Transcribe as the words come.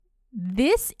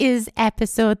This is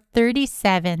episode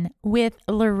 37 with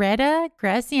Loretta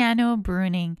Graziano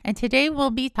Bruning, and today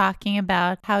we'll be talking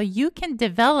about how you can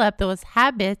develop those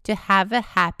habits to have a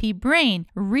happy brain.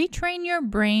 Retrain your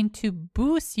brain to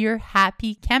boost your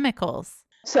happy chemicals.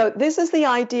 So this is the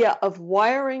idea of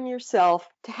wiring yourself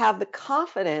to have the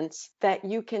confidence that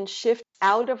you can shift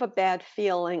out of a bad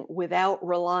feeling without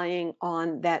relying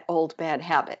on that old bad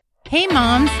habit. Hey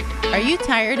moms, are you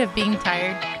tired of being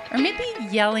tired? Or maybe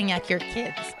yelling at your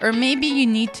kids? Or maybe you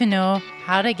need to know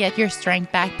how to get your strength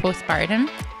back postpartum?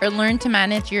 Or learn to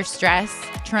manage your stress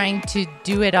trying to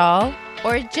do it all?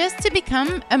 Or just to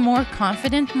become a more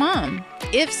confident mom?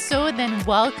 If so, then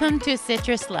welcome to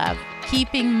Citrus Love,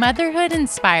 keeping motherhood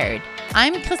inspired.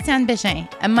 I'm Christiane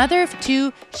Bégin, a mother of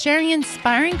two, sharing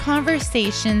inspiring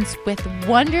conversations with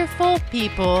wonderful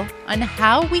people on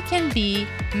how we can be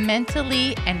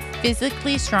mentally and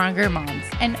physically stronger moms,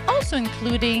 and also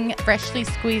including freshly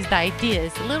squeezed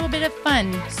ideas, a little bit of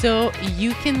fun, so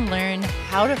you can learn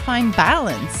how to find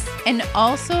balance and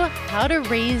also how to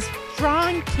raise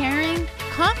strong, caring,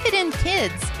 confident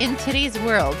kids in today's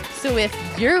world. So if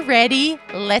you're ready,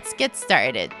 let's get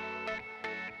started.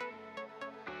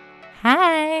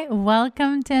 Hi,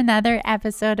 welcome to another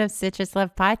episode of Citrus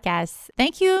Love Podcast.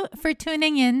 Thank you for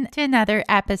tuning in to another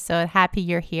episode. Happy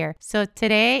you're here. So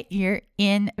today you're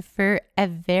in for a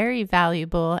very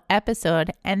valuable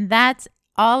episode, and that's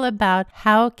all about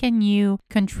how can you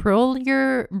control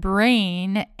your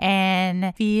brain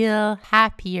and feel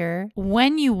happier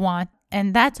when you want.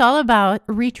 And that's all about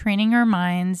retraining our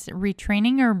minds,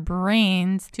 retraining our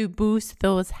brains to boost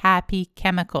those happy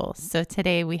chemicals. So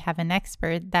today we have an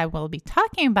expert that will be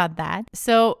talking about that.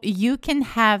 So you can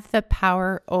have the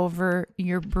power over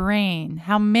your brain.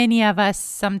 How many of us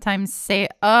sometimes say,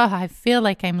 oh, I feel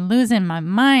like I'm losing my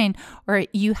mind, or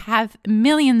you have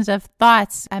millions of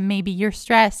thoughts. Maybe you're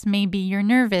stressed, maybe you're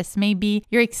nervous, maybe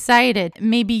you're excited,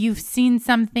 maybe you've seen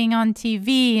something on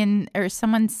TV or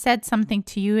someone said something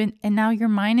to you and now your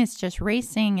mind is just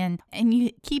racing and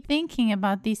you keep thinking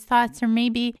about these thoughts, or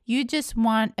maybe you just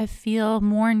want to feel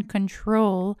more in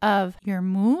control of your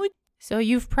mood. So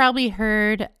you've probably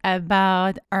heard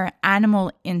about our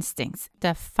animal instincts,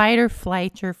 the fight or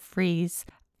flight or freeze.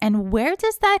 And where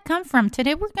does that come from?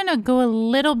 Today, we're going to go a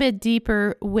little bit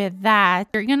deeper with that.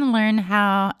 You're going to learn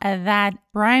how that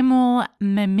primal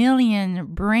mammalian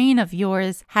brain of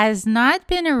yours has not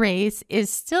been erased, is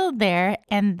still there.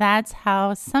 And that's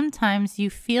how sometimes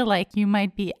you feel like you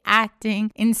might be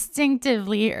acting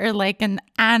instinctively or like an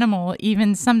animal,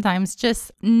 even sometimes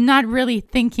just not really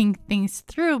thinking things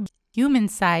through. Human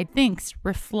side thinks,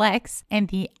 reflects, and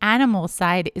the animal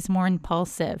side is more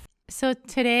impulsive. So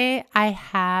today I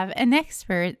have an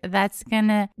expert that's going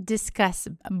to discuss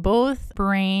both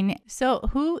brain. So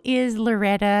who is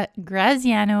Loretta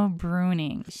Graziano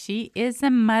Bruning? She is a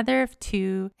mother of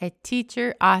two, a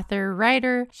teacher, author,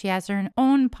 writer. She has her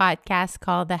own podcast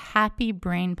called the Happy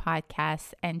Brain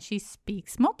Podcast, and she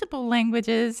speaks multiple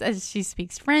languages, as she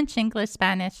speaks French, English,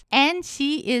 Spanish, and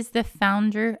she is the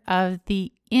founder of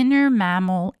the Inner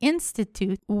Mammal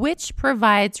Institute, which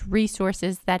provides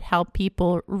resources that help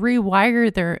people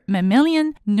rewire their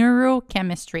mammalian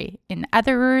neurochemistry. In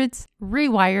other words,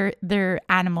 rewire their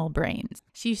animal brains.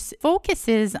 She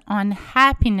focuses on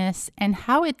happiness and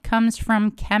how it comes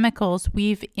from chemicals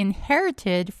we've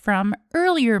inherited from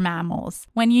earlier mammals.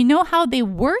 When you know how they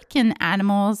work in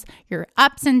animals, your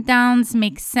ups and downs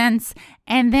make sense,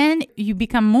 and then you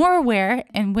become more aware.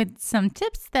 And with some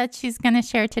tips that she's going to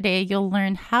share today, you'll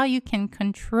learn how you can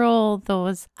control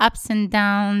those ups and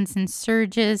downs and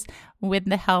surges with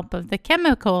the help of the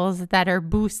chemicals that are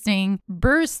boosting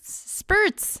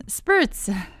spurts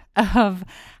of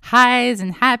highs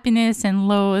and happiness and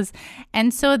lows.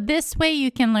 And so this way you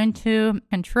can learn to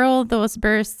control those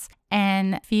bursts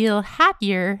and feel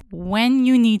happier when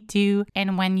you need to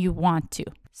and when you want to.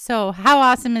 So how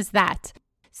awesome is that?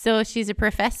 So she's a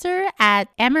professor at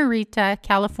Emerita,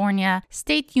 California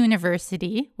State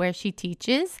University, where she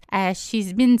teaches.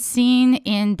 She's been seen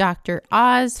in Dr.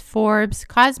 Oz, Forbes,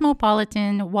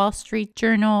 Cosmopolitan, Wall Street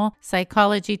Journal,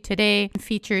 Psychology Today,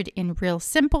 featured in Real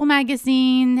Simple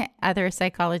magazine, other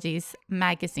psychology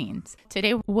magazines.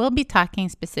 Today, we'll be talking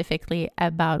specifically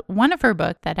about one of her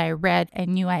books that I read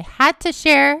and knew I had to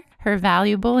share her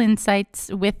valuable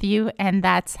insights with you, and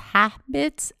that's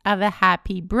Habits of a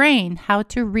Happy Brain, how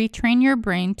to retrain your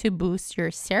brain to boost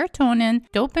your serotonin,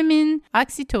 dopamine,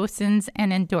 oxytocins,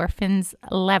 and endorphins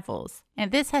levels.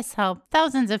 And this has helped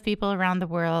thousands of people around the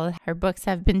world. Her books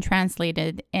have been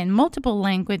translated in multiple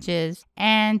languages.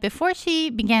 And before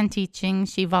she began teaching,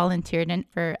 she volunteered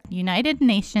for United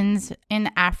Nations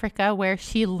in Africa, where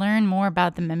she learned more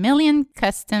about the mammalian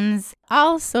customs.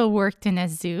 Also worked in a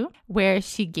zoo, where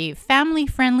she gave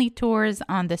family-friendly tours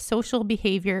on the social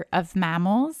behavior of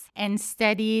mammals and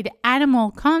studied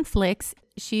animal conflicts.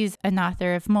 She's an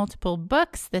author of multiple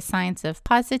books: The Science of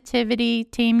Positivity,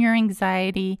 Tame Your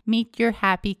Anxiety, Meet Your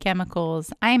Happy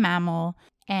Chemicals, I'm Mammal.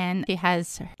 And she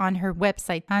has on her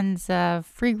website tons of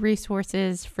free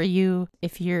resources for you.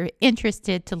 If you're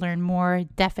interested to learn more,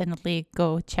 definitely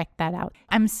go check that out.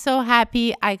 I'm so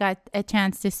happy I got a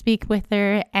chance to speak with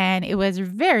her, and it was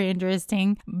very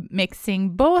interesting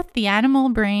mixing both the animal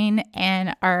brain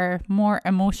and our more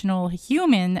emotional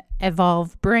human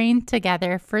evolved brain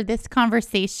together for this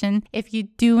conversation. If you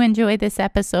do enjoy this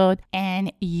episode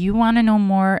and you want to know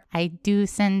more, I do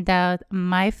send out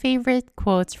my favorite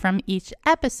quotes from each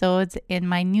episodes in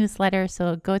my newsletter.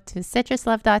 So go to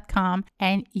citruslove.com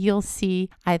and you'll see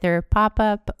either a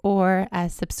pop-up or a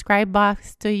subscribe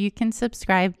box so you can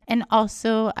subscribe, and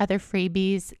also other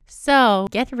freebies. So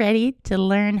get ready to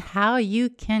learn how you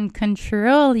can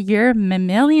control your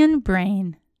mammalian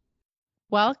brain.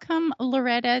 Welcome,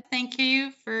 Loretta. Thank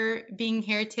you for being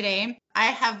here today. I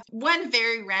have one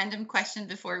very random question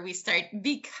before we start,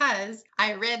 because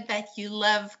I read that you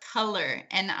love color,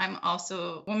 and I'm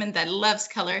also a woman that loves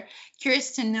color.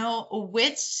 Curious to know,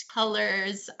 which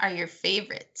colors are your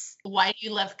favorites? Why do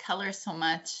you love color so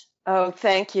much? Oh,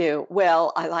 thank you.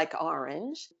 Well, I like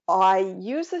orange. I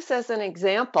use this as an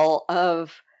example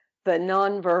of the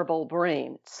nonverbal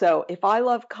brain. So if I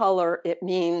love color, it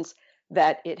means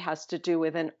that it has to do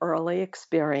with an early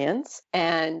experience,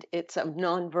 and it's a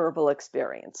nonverbal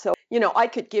experience. So, I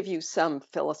could give you some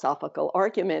philosophical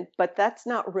argument, but that's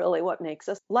not really what makes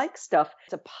us like stuff.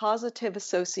 It's a positive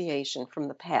association from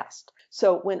the past.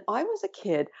 So when I was a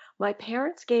kid, my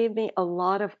parents gave me a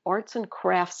lot of arts and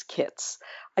crafts kits.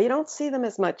 You don't see them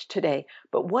as much today,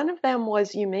 but one of them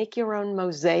was you make your own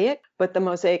mosaic, but the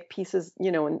mosaic pieces,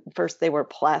 first they were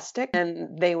plastic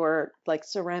and they were like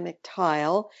ceramic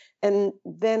tile. And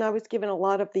then I was given a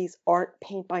lot of these art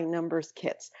paint by numbers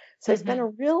kits. So I spent a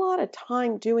real lot of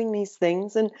time doing these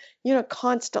things and,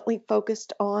 constantly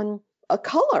focused on a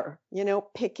color,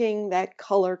 picking that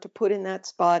color to put in that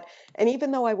spot. And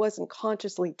even though I wasn't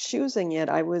consciously choosing it,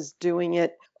 I was doing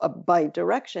it by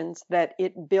directions that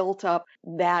it built up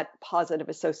that positive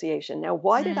association. Now,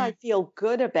 why did I feel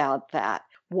good about that?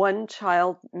 One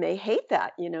child may hate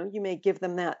that, you may give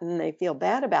them that and they feel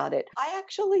bad about it.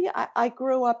 I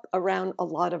grew up around a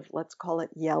lot of, let's call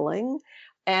it yelling,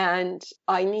 and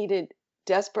I needed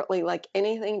desperately, like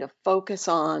anything to focus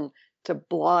on, to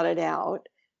blot it out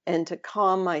and to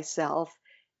calm myself,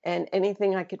 and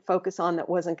anything I could focus on that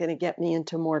wasn't going to get me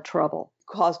into more trouble,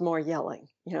 cause more yelling.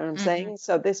 You know what I'm saying?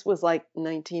 So this was like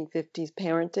 1950s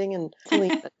parenting, and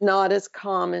not as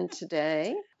common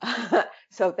today.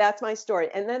 So that's my story.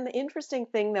 And then the interesting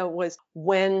thing, though, was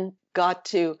when got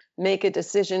to make a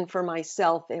decision for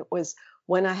myself, it was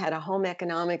when I had a home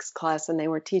economics class and they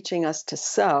were teaching us to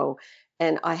sew,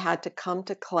 and I had to come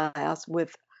to class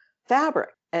with fabric.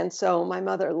 And so my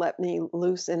mother let me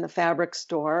loose in the fabric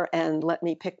store and let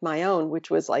me pick my own, which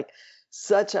was like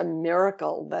such a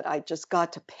miracle that I just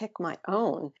got to pick my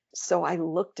own. So I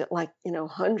looked at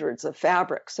hundreds of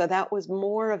fabrics. So that was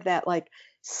more of that like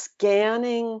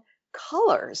scanning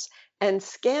colors. And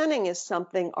scanning is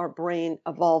something our brain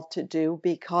evolved to do,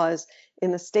 because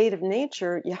in the state of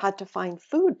nature, you had to find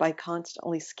food by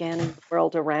constantly scanning the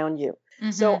world around you.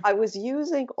 So I was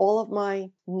using all of my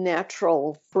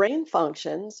natural brain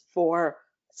functions for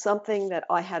something that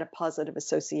I had a positive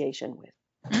association with.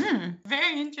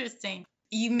 Very interesting.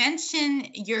 You mentioned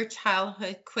your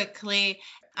childhood quickly.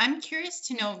 I'm curious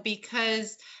to know,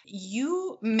 because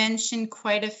you mentioned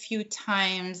quite a few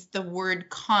times the word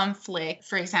conflict,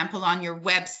 for example, on your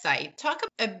website. Talk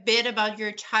a bit about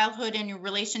your childhood and your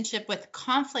relationship with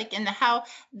conflict and how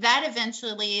that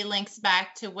eventually links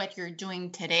back to what you're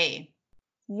doing today.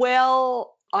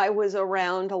 Well, I was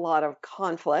around a lot of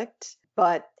conflict,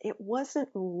 but it wasn't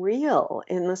real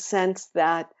in the sense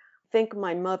that I think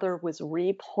my mother was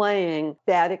replaying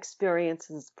bad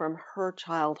experiences from her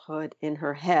childhood in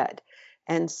her head.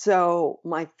 And so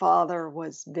my father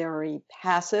was very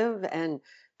passive and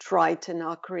tried to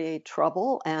not create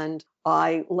trouble, and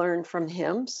I learned from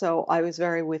him. So I was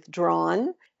very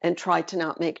withdrawn and tried to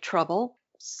not make trouble.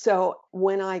 So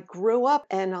when I grew up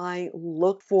and I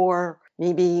looked for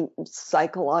maybe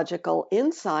psychological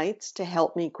insights to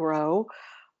help me grow,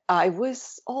 I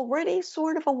was already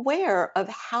sort of aware of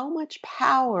how much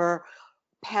power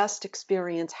past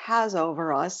experience has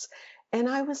over us. And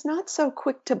I was not so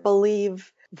quick to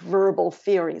believe verbal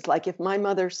theories. Like if my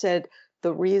mother said,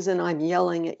 the reason I'm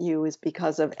yelling at you is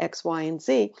because of X, Y, and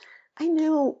Z, I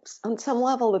knew on some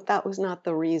level that that was not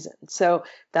the reason. So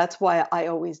that's why I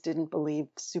always didn't believe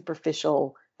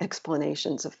superficial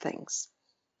explanations of things.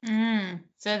 So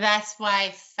that's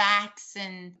why facts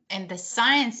and the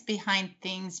science behind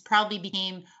things probably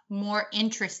became more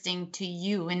interesting to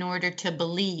you in order to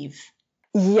believe.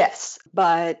 Yes,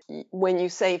 but when you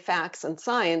say facts and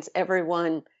science,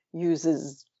 everyone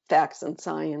uses facts and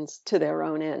science to their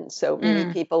own end. So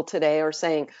many people today are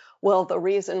saying, well, the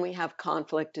reason we have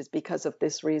conflict is because of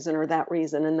this reason or that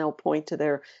reason, and they'll point to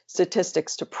their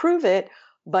statistics to prove it,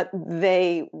 but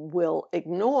they will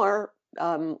ignore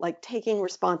like taking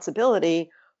responsibility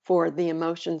for the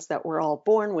emotions that we're all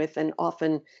born with. And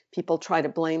often people try to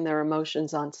blame their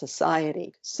emotions on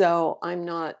society. So I'm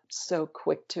not so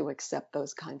quick to accept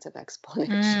those kinds of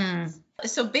explanations.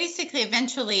 So basically,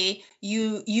 eventually,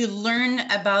 you learn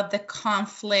about the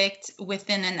conflict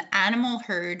within an animal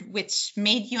herd, which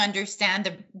made you understand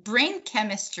the brain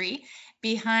chemistry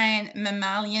behind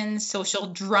mammalian social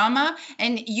drama.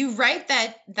 And you write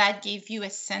that gave you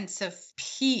a sense of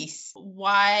peace,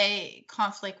 why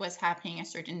conflict was happening a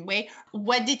certain way.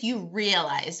 What did you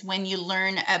realize when you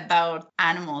learn about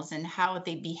animals and how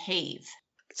they behave?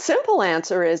 Simple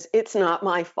answer is it's not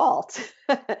my fault.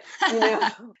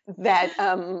 That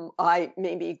I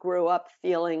maybe grew up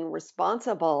feeling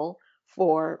responsible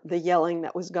for the yelling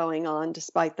that was going on,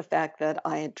 despite the fact that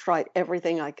I had tried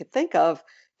everything I could think of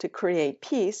to create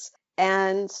peace.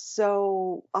 And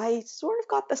so I sort of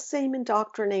got the same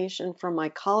indoctrination from my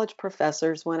college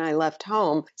professors when I left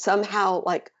home. Somehow,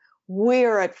 like,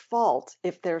 we're at fault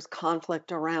if there's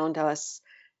conflict around us,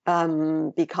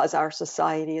 because our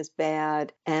society is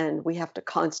bad and we have to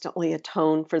constantly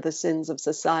atone for the sins of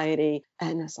society.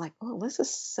 And it's like, oh, this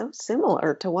is so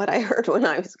similar to what I heard when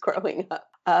I was growing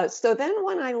up. So then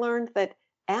when I learned that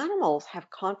animals have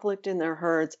conflict in their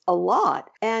herds a lot,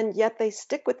 and yet they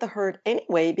stick with the herd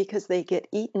anyway because they get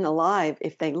eaten alive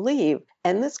if they leave.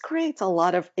 And this creates a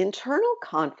lot of internal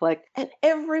conflict, and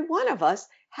every one of us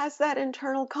has that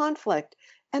internal conflict.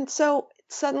 And so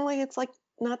suddenly it's like,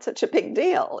 not such a big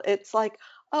deal. It's like,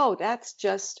 oh, that's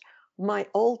just my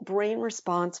old brain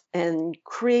response and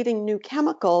creating new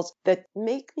chemicals that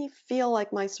make me feel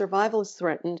like my survival is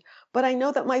threatened. But I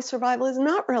know that my survival is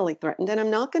not really threatened, and I'm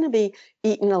not going to be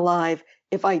eaten alive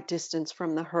if I distance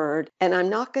from the herd. And I'm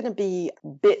not going to be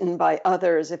bitten by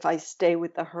others if I stay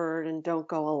with the herd and don't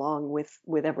go along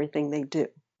with everything they do.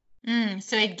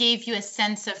 So it gave you a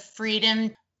sense of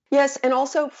freedom. Yes, and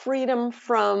also freedom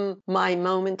from my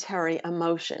momentary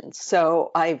emotions. So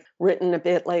I've written a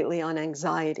bit lately on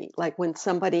anxiety, like when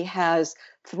somebody has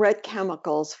threat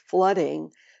chemicals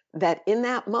flooding, that in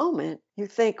that moment you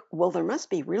think, well, there must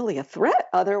be really a threat.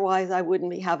 Otherwise, I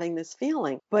wouldn't be having this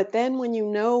feeling. But then when you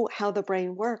know how the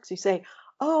brain works, you say,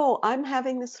 oh, I'm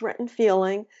having this threatened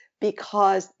feeling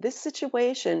because this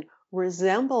situation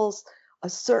resembles a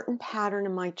certain pattern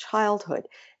in my childhood.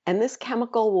 And this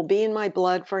chemical will be in my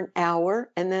blood for an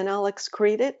hour, and then I'll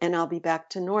excrete it and I'll be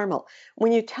back to normal.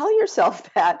 When you tell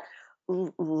yourself that,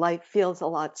 life feels a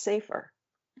lot safer.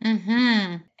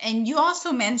 And you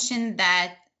also mentioned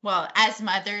that, well, as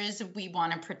mothers, we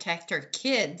want to protect our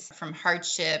kids from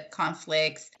hardship,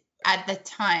 conflicts. At the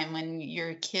time when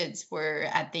your kids were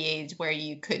at the age where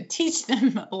you could teach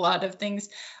them a lot of things,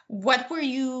 what were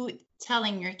you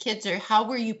telling your kids, or how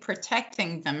were you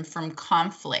protecting them from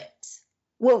conflict?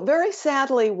 Well, very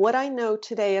sadly, what I know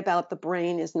today about the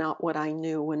brain is not what I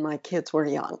knew when my kids were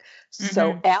young.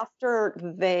 So after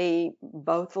they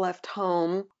both left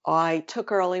home, I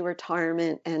took early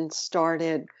retirement and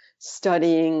started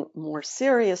studying more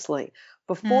seriously.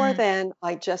 Before then,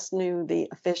 I just knew the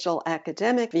official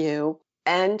academic view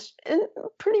and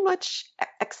pretty much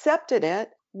accepted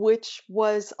it, which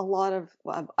was a lot of,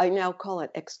 I now call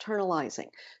it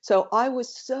externalizing. So I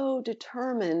was so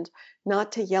determined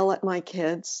not to yell at my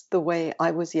kids the way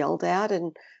I was yelled at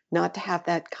and not to have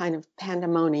that kind of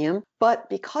pandemonium. But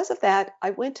because of that,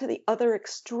 I went to the other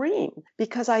extreme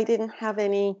because I didn't have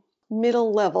any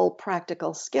middle level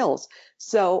practical skills.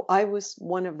 So I was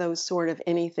one of those sort of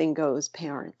anything goes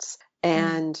parents.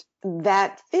 And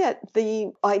that fit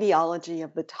the ideology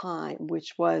of the time,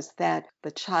 which was that the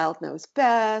child knows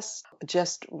best,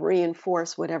 just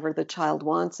reinforce whatever the child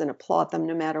wants and applaud them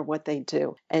no matter what they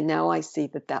do. And now I see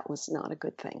that that was not a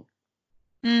good thing.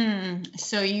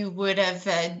 So you would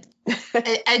have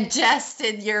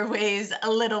adjusted your ways a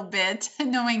little bit,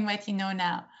 knowing what you know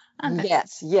now.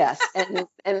 Yes, yes. And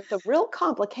the real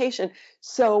complication,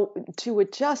 so to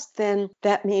adjust then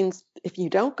that means if you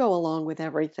don't go along with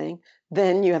everything,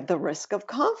 then you have the risk of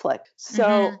conflict. Hmm.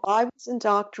 So I was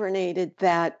indoctrinated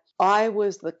that I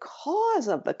was the cause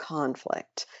of the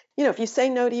conflict. If you say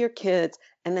no to your kids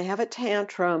and they have a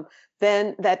tantrum,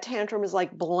 then that tantrum is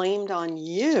like blamed on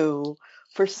you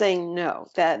for saying no.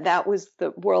 That was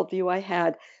the worldview I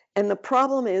had. And the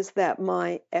problem is that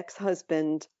my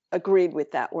ex-husband agreed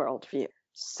with that worldview.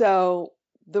 So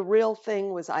the real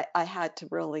thing was I had to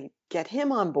really get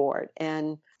him on board,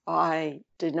 and I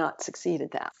did not succeed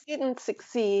at that. I didn't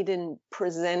succeed in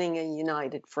presenting a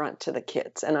united front to the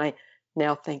kids, and I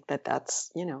now think that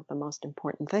that's, the most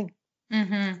important thing.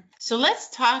 So let's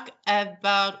talk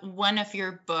about one of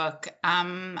your book.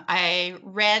 I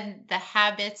read The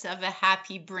Habits of a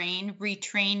Happy Brain,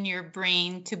 Retrain Your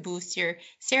Brain to Boost Your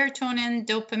Serotonin,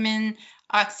 Dopamine,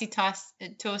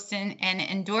 Oxytocin, and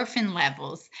endorphin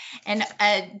levels. And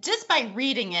just by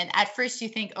reading it, at first you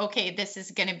think, okay, this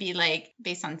is going to be like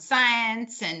based on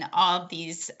science and all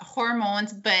these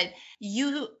hormones, but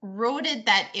you wrote it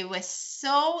that it was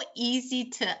so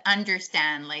easy to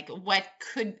understand, like what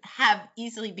could have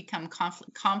easily become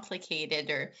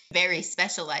complicated or very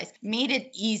specialized, made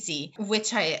it easy,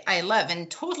 which I love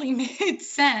and totally made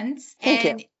sense. Thank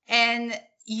you. And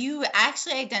you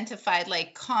actually identified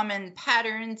like common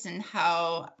patterns and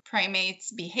how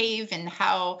primates behave and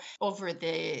how over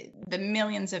the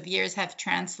millions of years have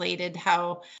translated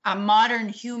how modern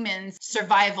humans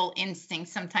survival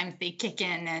instincts sometimes they kick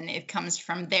in and it comes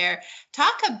from there.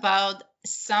 Talk about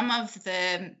some of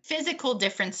the physical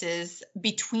differences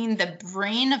between the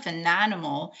brain of an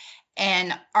animal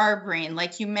and our brain.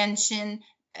 Like you mentioned,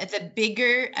 the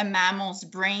bigger a mammal's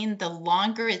brain, the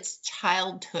longer its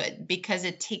childhood because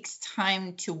it takes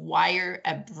time to wire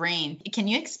a brain. Can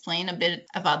you explain a bit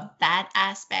about that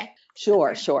aspect?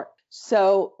 Sure, sure.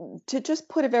 So, to just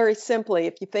put it very simply,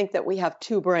 if you think that we have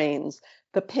two brains,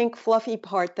 the pink fluffy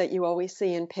part that you always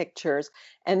see in pictures,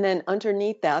 and then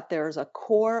underneath that, there's a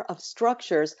core of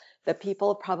structures that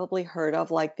people have probably heard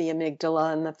of, like the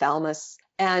amygdala and the thalamus.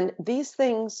 And these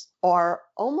things are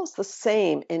almost the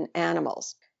same in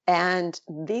animals. And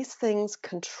these things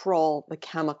control the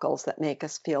chemicals that make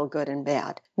us feel good and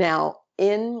bad. Now,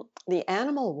 in the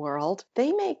animal world,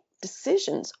 they make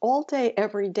decisions all day,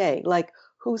 every day, like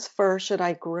whose fur should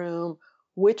I groom?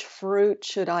 Which fruit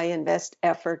should I invest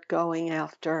effort going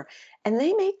after? And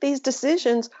they make these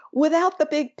decisions without the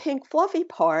big pink fluffy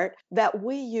part that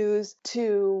we use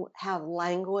to have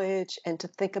language and to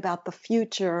think about the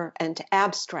future and to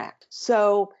abstract.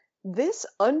 So this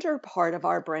under part of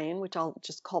our brain, which I'll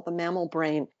just call the mammal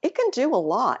brain, it can do a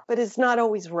lot, but it's not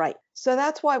always right. So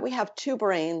that's why we have two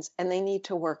brains and they need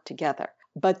to work together.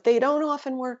 But they don't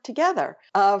often work together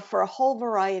for a whole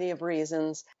variety of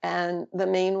reasons. And the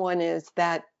main one is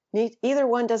that either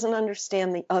one doesn't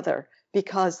understand the other,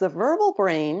 because the verbal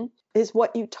brain is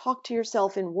what you talk to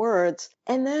yourself in words.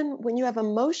 And then when you have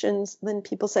emotions, then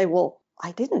people say, well,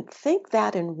 I didn't think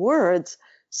that in words.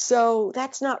 So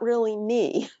that's not really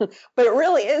me, but it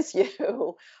really is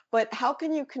you. But how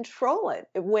can you control it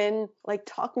when like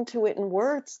talking to it in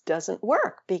words doesn't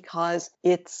work, because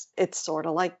it's sort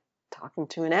of like talking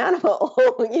to an animal,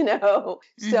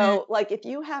 So like if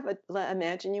you have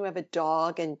imagine you have a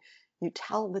dog and you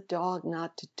tell the dog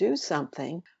not to do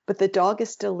something, but the dog is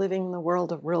still living in the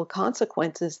world of real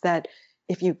consequences, that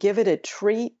if you give it a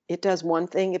treat, it does one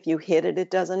thing. If you hit it, it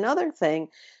does another thing.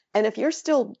 And if you're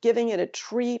still giving it a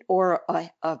treat or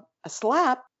a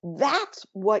slap, that's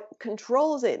what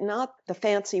controls it, not the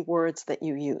fancy words that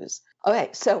you use. Okay,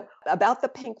 so about the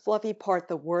pink fluffy part,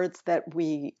 the words that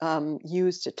we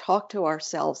use to talk to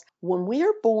ourselves, when we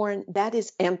are born, that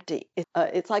is empty.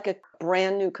 It's like a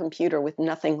brand new computer with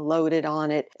nothing loaded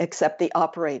on it except the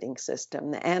operating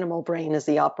system. The animal brain is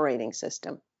the operating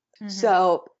system.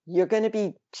 So you're going to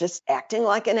be just acting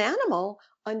like an animal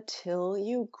until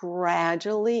you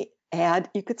gradually add,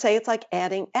 you could say it's like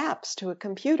adding apps to a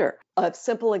computer. A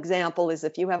simple example is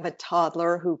if you have a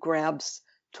toddler who grabs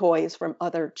toys from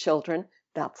other children,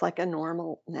 that's like a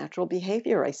normal, natural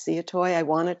behavior. I see a toy, I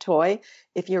want a toy.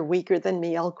 If you're weaker than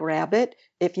me, I'll grab it.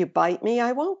 If you bite me,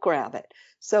 I won't grab it.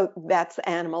 So that's the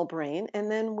animal brain. And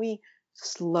then we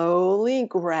slowly,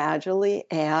 gradually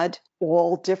add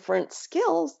all different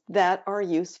skills that are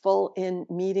useful in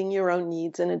meeting your own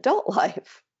needs in adult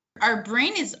life. Our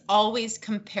brain is always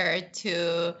compared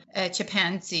to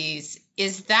chimpanzees.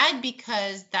 Is that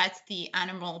because that's the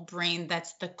animal brain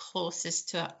that's the closest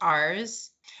to ours?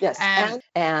 Yes,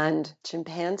 and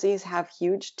chimpanzees have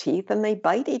huge teeth and they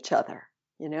bite each other,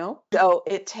 So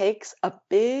it takes a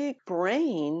big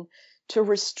brain to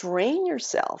restrain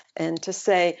yourself and to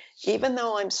say, even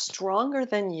though I'm stronger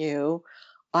than you,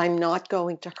 I'm not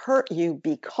going to hurt you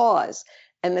because,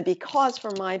 and the because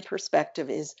from my perspective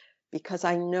is because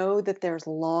I know that there's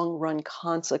long run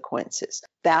consequences.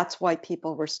 That's why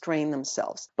people restrain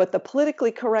themselves. But the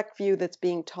politically correct view that's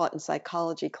being taught in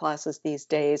psychology classes these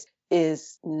days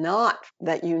is not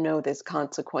that you know there's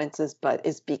consequences, but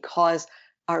is because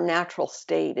our natural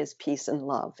state is peace and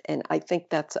love. And I think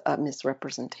that's a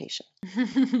misrepresentation.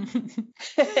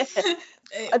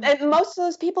 And most of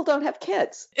those people don't have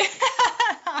kids.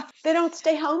 They don't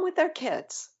stay home with their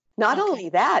kids. Not only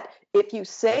that, if you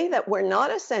say that we're not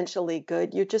essentially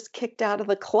good, you're just kicked out of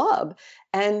the club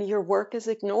and your work is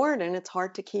ignored and it's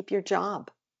hard to keep your job.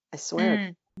 I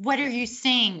swear. What are you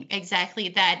saying exactly?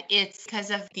 That it's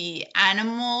because of the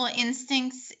animal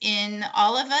instincts in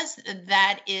all of us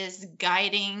that is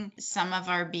guiding some of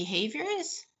our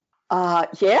behaviors?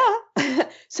 Yeah.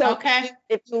 So Okay.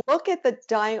 if you look at the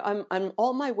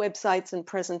all my websites and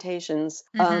presentations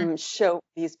show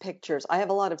these pictures. I have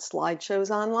a lot of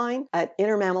slideshows online at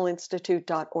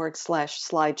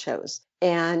innermammalinstitute.org/slideshows.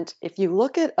 And if you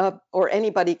look it up, or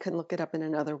anybody can look it up in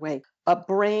another way, a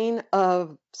brain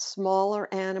of smaller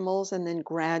animals and then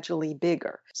gradually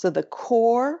bigger. So the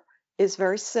core is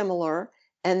very similar,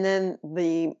 and then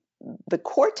the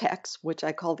cortex, which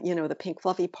I call, the pink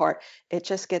fluffy part, it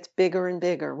just gets bigger and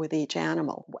bigger with each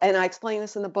animal. And I explain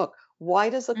this in the book. Why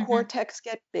does the cortex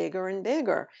get bigger and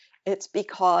bigger? It's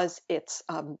because it's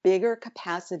a bigger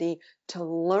capacity to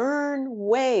learn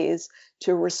ways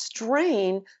to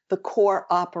restrain the core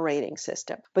operating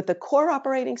system. But the core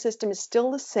operating system is still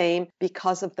the same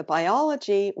because of the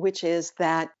biology, which is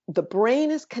that the brain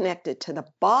is connected to the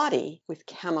body with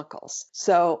chemicals.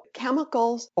 So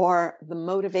chemicals are the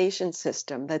motivation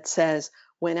system that says,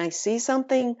 when I see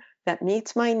something that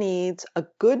meets my needs, a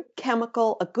good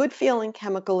feeling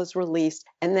chemical is released,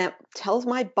 and that tells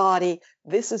my body,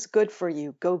 this is good for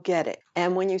you, go get it.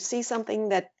 And when you see something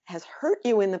that has hurt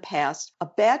you in the past, a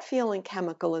bad feeling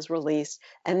chemical is released,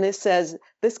 and this says,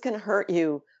 this can hurt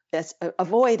you,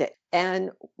 avoid it.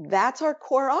 And that's our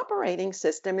core operating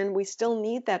system, and we still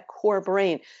need that core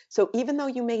brain. So even though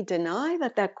you may deny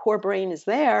that core brain is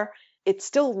there, it's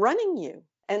still running you.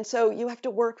 And so you have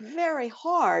to work very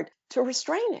hard to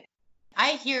restrain it.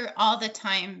 I hear all the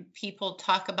time people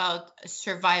talk about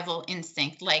survival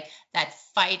instinct, like that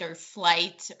fight or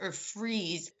flight or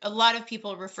freeze. A lot of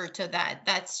people refer to that.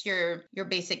 That's your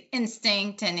basic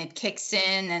instinct and it kicks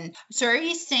in. And so are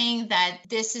you saying that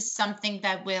this is something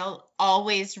that will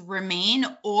always remain,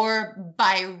 or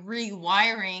by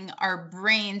rewiring our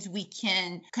brains, we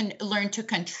can learn to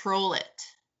control it?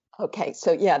 Okay,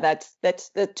 so yeah, that's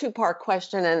the two-part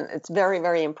question, and it's very,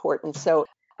 very important. So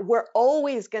we're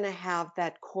always going to have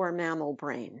that core mammal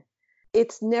brain.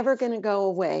 It's never going to go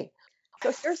away.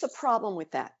 So here's the problem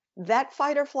with that. That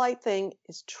fight or flight thing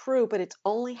is true, but it's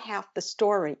only half the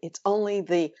story. It's only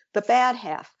the bad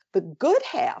half. The good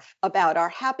half about our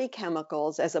happy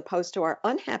chemicals as opposed to our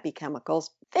unhappy chemicals,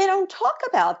 they don't talk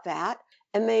about that,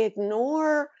 and they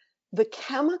ignore the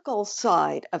chemical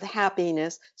side of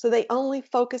happiness, so they only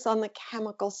focus on the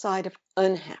chemical side of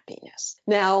unhappiness.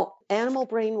 Now, animal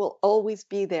brain will always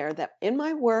be there. That in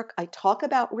my work, I talk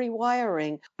about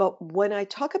rewiring, but when I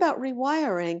talk about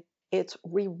rewiring, it's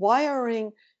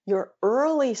rewiring your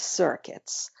early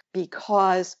circuits,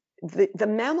 because the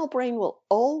mammal brain will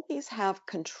always have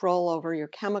control over your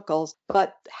chemicals,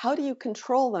 but how do you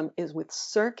control them is with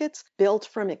circuits built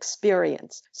from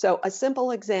experience. So a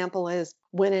simple example is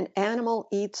when an animal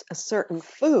eats a certain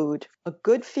food, a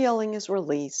good feeling is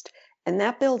released, and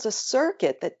that builds a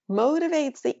circuit that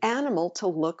motivates the animal to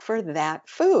look for that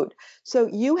food. So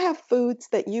you have foods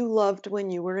that you loved when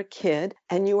you were a kid,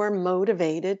 and you are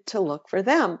motivated to look for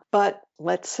them. But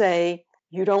let's say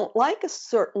you don't like a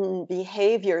certain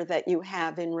behavior that you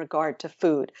have in regard to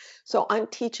food. So I'm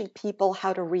teaching people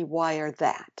how to rewire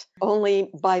that,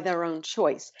 only by their own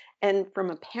choice. And from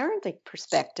a parenting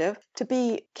perspective, to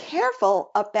be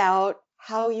careful about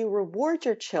how you reward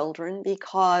your children,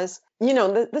 because,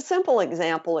 the simple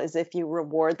example is if you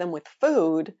reward them with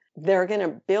food, they're going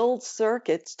to build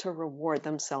circuits to reward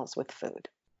themselves with food.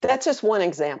 That's just one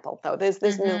example, though.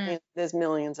 There's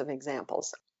millions of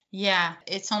examples. Yeah,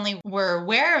 it's only we're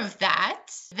aware of that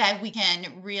we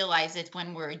can realize it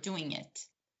when we're doing it.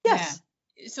 Yes.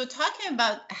 Yeah. So talking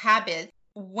about habits,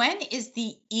 When is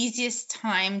the easiest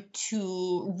time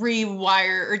to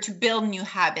rewire or to build new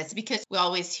habits? Because we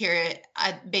always hear it,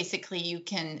 basically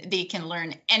they can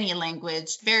learn any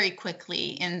language very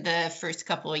quickly in the first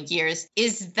couple of years.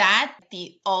 Is that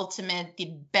the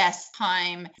best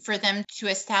time for them to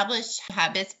establish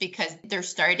habits because they're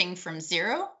starting from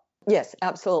zero? Yes,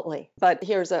 absolutely. But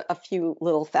here's a few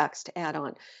little facts to add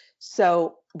on.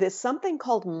 So there's something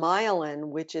called myelin,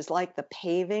 which is like the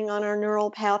paving on our neural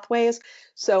pathways.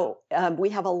 So we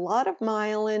have a lot of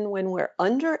myelin when we're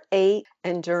under 8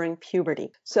 and during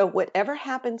puberty. So whatever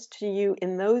happens to you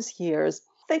in those years,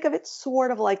 think of it sort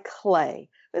of like clay.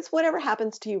 It's whatever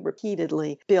happens to you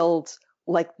repeatedly builds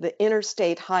like the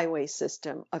interstate highway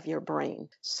system of your brain.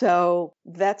 So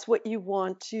that's what you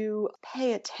want to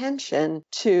pay attention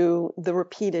to, the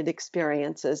repeated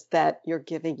experiences that you're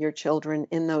giving your children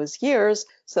in those years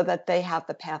so that they have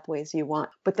the pathways you want.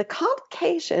 But the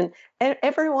complication, and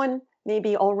everyone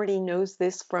maybe already knows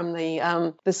this from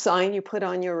the sign you put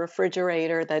on your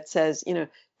refrigerator that says,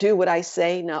 do what I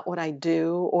say, not what I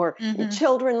do, or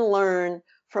children learn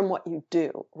from what you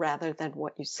do rather than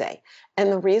what you say.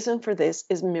 And the reason for this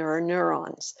is mirror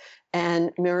neurons.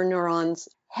 And mirror neurons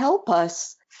help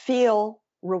us feel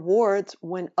rewards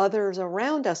when others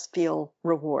around us feel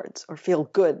rewards or feel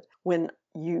good. When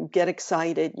you get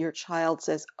excited, your child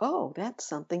says, oh, that's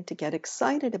something to get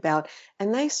excited about.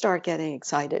 And they start getting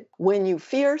excited. When you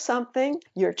fear something,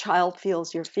 your child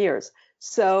feels your fears.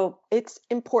 So it's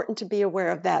important to be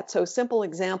aware of that. So a simple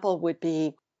example would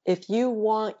be, if you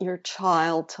want your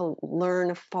child to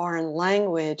learn a foreign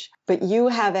language, but you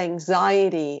have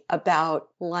anxiety about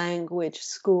language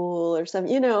school or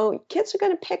something, kids are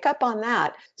going to pick up on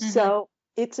that. So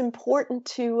it's important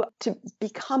to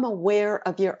become aware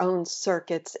of your own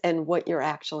circuits and what you're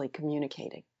actually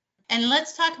communicating. And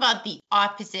let's talk about the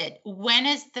opposite. When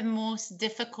is the most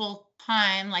difficult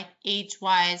time, like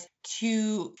age-wise,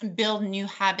 to build new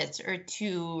habits or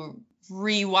to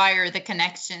rewire the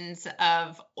connections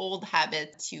of old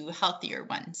habits to healthier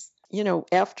ones?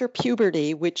 After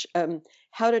puberty, which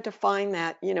how to define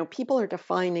that, people are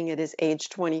defining it as age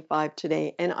 25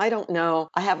 today. And I don't know,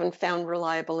 I haven't found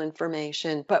reliable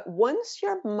information. But once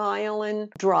your myelin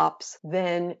drops,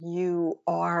 then you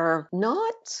are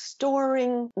not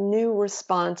storing new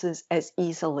responses as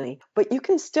easily. But you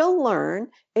can still learn.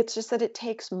 It's just that it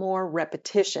takes more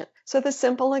repetition. So the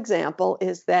simple example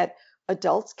is that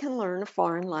adults can learn a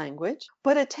foreign language,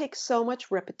 but it takes so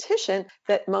much repetition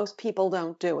that most people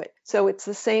don't do it. So it's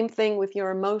the same thing with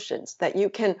your emotions, that you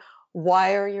can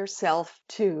wire yourself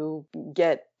to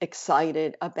get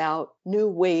excited about new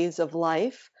ways of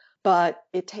life, but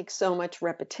it takes so much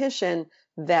repetition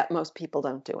that most people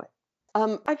don't do it.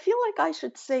 I feel like I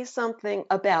should say something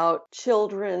about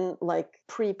children like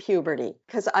pre-puberty,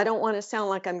 because I don't want to sound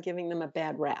like I'm giving them a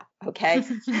bad rap, okay?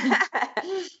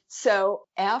 So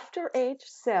after age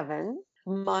 7,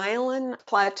 myelin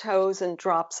plateaus and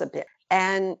drops a bit.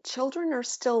 And children are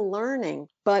still learning,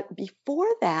 but before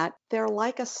that, they're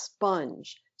like a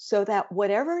sponge, so that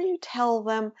whatever you tell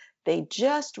them, they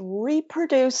just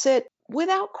reproduce it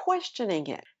without questioning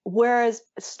it. Whereas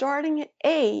starting at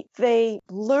 8, they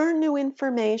learn new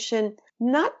information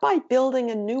not by building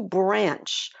a new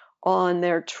branch on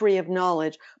their tree of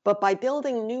knowledge, but by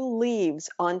building new leaves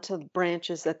onto the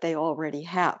branches that they already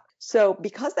have. So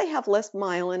because they have less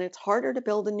myelin, it's harder to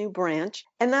build a new branch.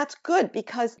 And that's good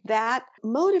because that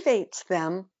motivates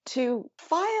them to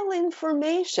file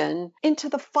information into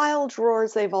the file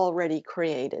drawers they've already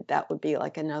created. That would be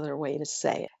like another way to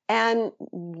say it. And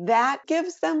that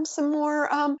gives them some more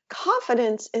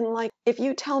confidence in, like, if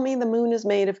you tell me the moon is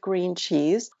made of green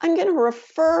cheese, I'm going to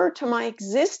refer to my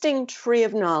existing tree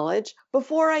of knowledge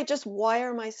before I just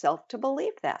wire myself to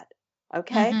believe that.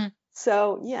 Okay?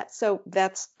 So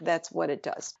that's what it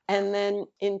does. And then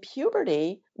in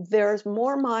puberty, there's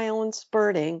more myelin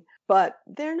spurting, but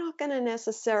they're not going to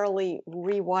necessarily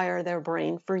rewire their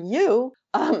brain for you.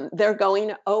 They're going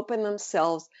to open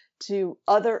themselves to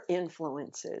other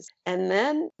influences. And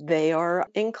then they are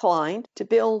inclined to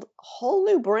build whole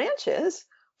new branches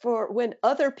for when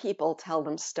other people tell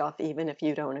them stuff, even if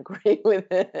you don't agree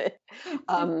with it.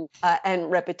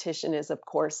 And repetition is, of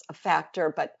course, a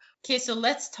factor. But okay, so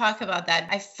let's talk about that.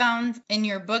 I found in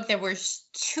your book there were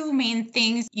 2 main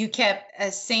things you kept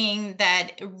saying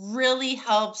that really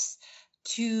helps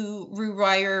to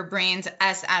rewire brains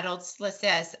as adults, let's say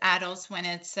as adults, when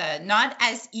it's not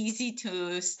as easy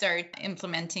to start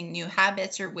implementing new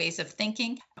habits or ways of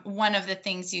thinking. One of the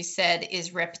things you said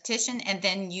is repetition, and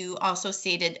then you also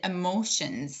stated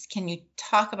emotions. Can you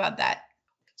talk about that?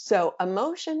 So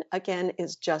emotion, again,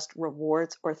 is just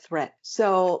rewards or threat.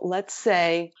 So let's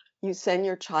say you send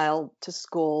your child to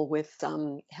school with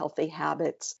some healthy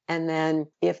habits. And then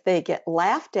if they get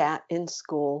laughed at in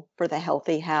school for the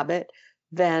healthy habit,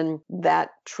 then that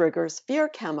triggers fear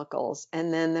chemicals.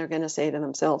 And then they're going to say to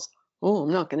themselves, oh,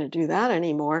 I'm not going to do that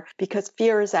anymore, because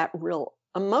fear is that real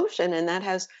emotion and that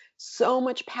has so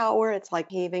much power. It's like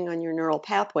heaving on your neural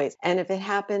pathways. And if it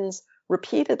happens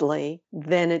repeatedly,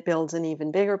 then it builds an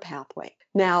even bigger pathway.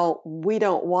 Now, we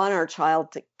don't want our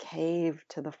child to cave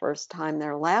to the first time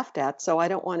they're laughed at, so I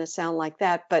don't want to sound like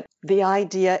that. But the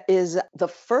idea is the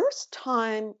first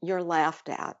time you're laughed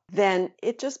at, then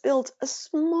it just builds a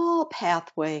small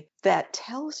pathway that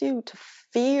tells you to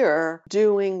fear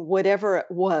doing whatever it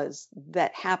was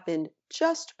that happened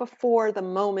just before the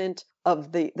moment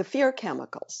of the fear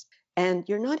chemicals. And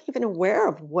you're not even aware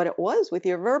of what it was with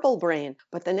your verbal brain.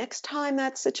 But the next time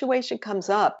that situation comes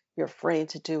up, you're afraid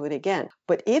to do it again.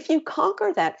 But if you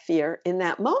conquer that fear in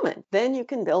that moment, then you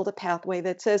can build a pathway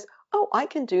that says, oh, I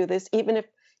can do this. Even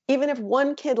if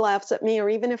one kid laughs at me, or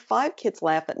even if 5 kids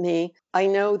laugh at me, I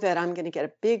know that I'm going to get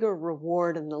a bigger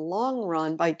reward in the long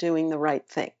run by doing the right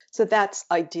thing. So that's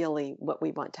ideally what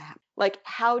we want to have. Like,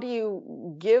 how do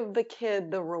you give the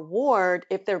kid the reward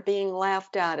if they're being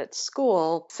laughed at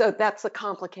school? So that's a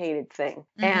complicated thing.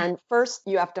 Mm-hmm. And first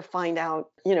you have to find out,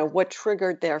 what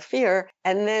triggered their fear.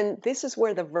 And then this is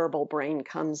where the verbal brain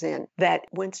comes in, that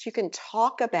once you can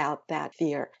talk about that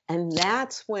fear, and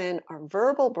that's when our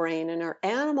verbal brain and our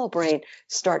animal brain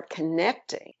start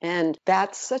connecting. And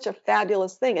that's such a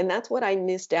fabulous thing. And that's what I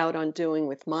missed out on doing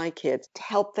with my kids, to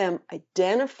help them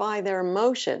identify their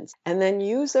emotions and then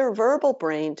use their verbal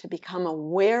brain to become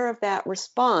aware of that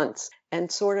response and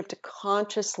sort of to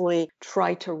consciously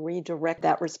try to redirect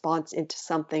that response into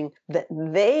something that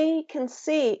they can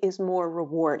see is more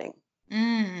rewarding.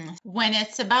 When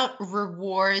it's about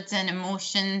rewards and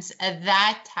emotions,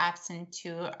 that taps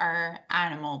into our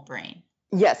animal brain.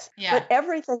 Yes, yeah. But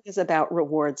everything is about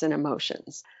rewards and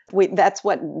emotions. That's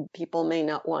what people may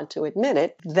not want to admit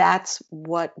it. That's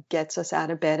what gets us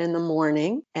out of bed in the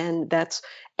morning. And that's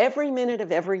every minute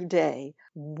of every day.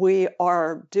 We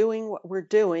are doing what we're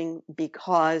doing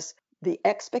because the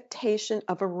expectation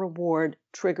of a reward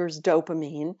triggers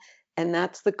dopamine. And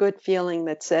that's the good feeling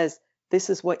that says, this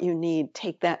is what you need.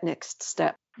 Take that next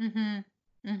step. Mm-hmm.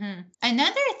 Mm-hmm.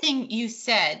 Another thing you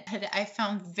said that I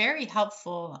found very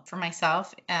helpful for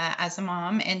myself as a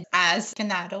mom and as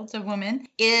an adult, a woman,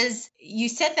 is you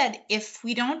said that if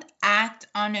we don't act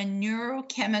on a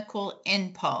neurochemical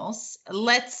impulse,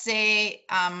 let's say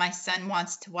my son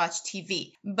wants to watch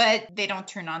TV, but they don't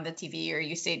turn on the TV, or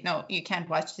you say, no, you can't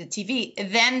watch the TV,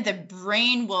 then the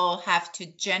brain will have to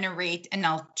generate an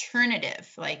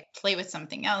alternative, like play with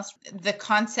something else. The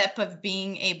concept of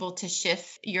being able to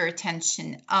shift your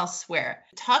attention elsewhere.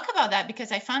 Talk about that,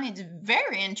 because I found it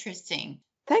very interesting.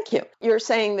 Thank you. You're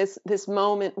saying this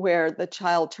moment where the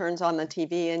child turns on the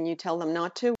TV and you tell them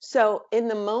not to. So in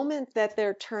the moment that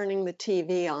they're turning the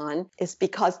TV on, it's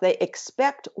because they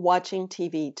expect watching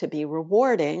TV to be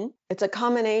rewarding. It's a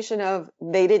combination of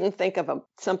they didn't think of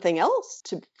something else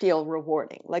to feel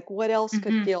rewarding. Like, what else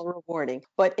could feel rewarding?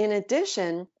 But in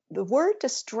addition, the word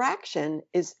distraction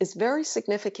is very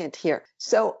significant here.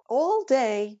 So all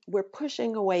day we're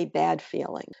pushing away bad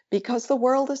feeling because the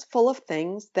world is full of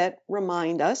things that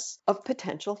remind us of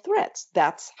potential threats.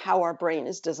 That's how our brain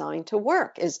is designed to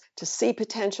work, is to see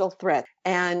potential threat.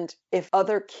 And if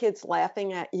other kids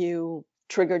laughing at you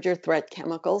triggered your threat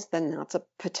chemicals, then that's a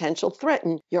potential threat.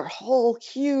 And your whole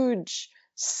huge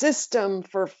system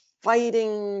for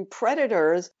fighting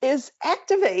predators is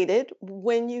activated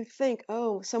when you think,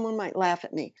 oh, someone might laugh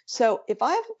at me. So if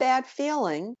I have a bad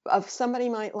feeling of somebody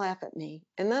might laugh at me,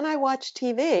 and then I watch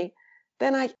TV,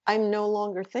 then I'm no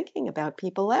longer thinking about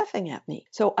people laughing at me.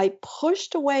 So I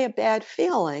pushed away a bad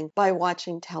feeling by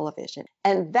watching television.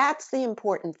 And that's the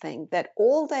important thing, that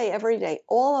all day, every day,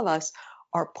 all of us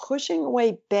are pushing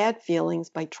away bad feelings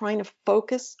by trying to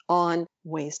focus on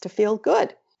ways to feel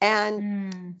good.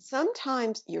 And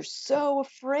sometimes you're so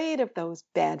afraid of those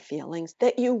bad feelings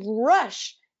that you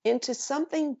rush into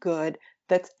something good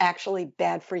that's actually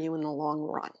bad for you in the long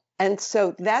run. And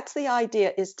so that's the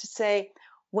idea, is to say,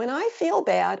 when I feel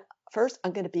bad, first,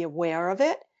 I'm going to be aware of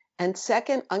it. And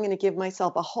second, I'm going to give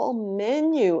myself a whole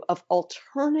menu of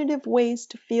alternative ways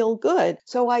to feel good,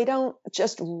 so I don't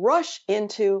just rush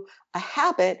into a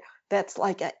habit that's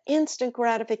like an instant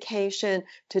gratification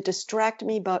to distract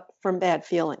me from bad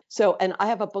feeling. So, and I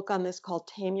have a book on this called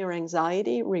Tame Your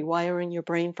Anxiety, Rewiring Your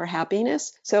Brain for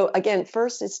Happiness. So again,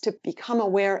 first is to become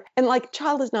aware. And like,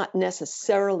 child is not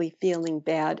necessarily feeling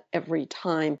bad every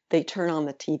time they turn on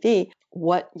the TV.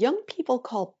 What young people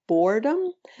call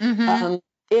boredom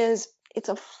is it's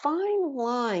a fine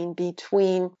line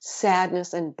between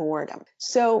sadness and boredom.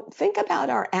 So think about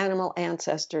our animal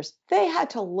ancestors. They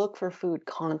had to look for food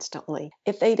constantly.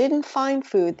 If they didn't find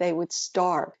food, they would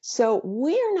starve. So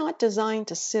we are not designed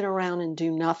to sit around and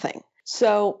do nothing.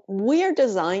 So we are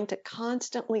designed to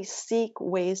constantly seek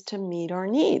ways to meet our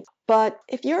needs. But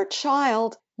if you're a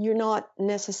child, you're not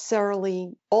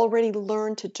necessarily already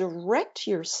learned to direct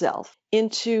yourself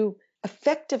into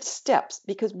effective steps,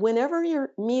 because whenever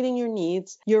you're meeting your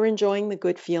needs, you're enjoying the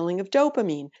good feeling of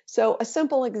dopamine. So a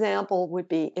simple example would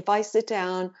be if I sit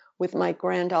down with my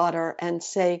granddaughter and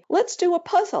say, let's do a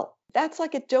puzzle. That's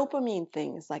like a dopamine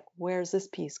thing. It's like, where does this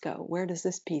piece go? Where does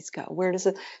this piece go? Where does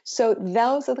it? So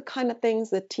those are the kind of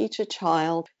things that teach a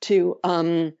child to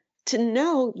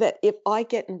know that if I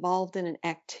get involved in an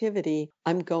activity,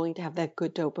 I'm going to have that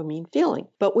good dopamine feeling.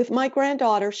 But with my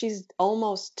granddaughter, she's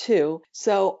almost 2.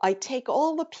 So I take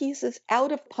all the pieces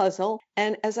out of puzzle.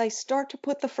 And as I start to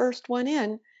put the first one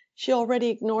in, she already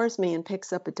ignores me and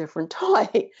picks up a different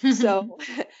toy. So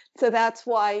that's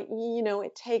why,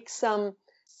 it takes some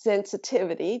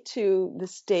sensitivity to the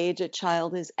stage a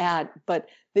child is at. But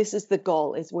this is the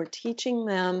goal, is we're teaching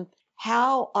them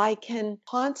how I can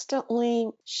constantly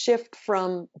shift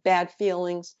from bad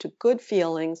feelings to good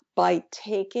feelings by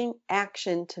taking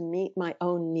action to meet my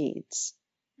own needs.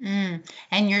 And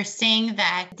you're saying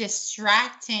that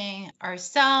distracting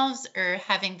ourselves or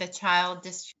having the child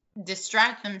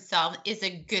distract themselves is a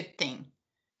good thing.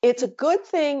 It's a good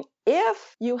thing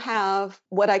if you have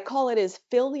what I call it is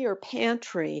fill your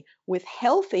pantry with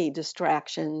healthy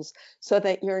distractions so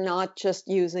that you're not just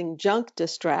using junk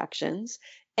distractions.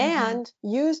 And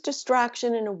use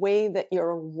distraction in a way that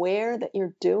you're aware that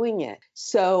you're doing it.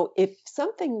 So if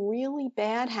something really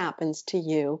bad happens to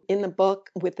you in the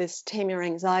book with this Tame Your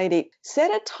Anxiety,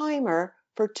 set a timer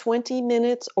for 20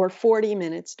 minutes or 40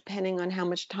 minutes, depending on how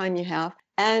much time you have,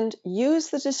 and use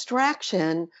the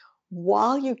distraction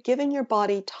while you're giving your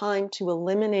body time to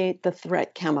eliminate the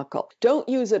threat chemical. Don't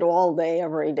use it all day,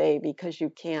 every day, because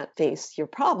you can't face your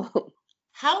problem.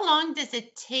 How long does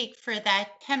it take for that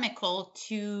chemical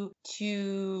to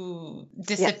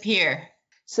disappear? Yes.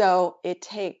 So it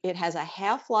has a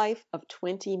half-life of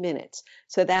 20 minutes.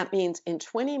 So that means in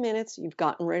 20 minutes, you've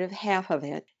gotten rid of half of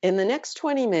it. In the next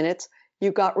 20 minutes,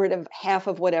 you got rid of half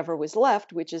of whatever was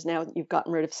left, which is now you've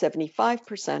gotten rid of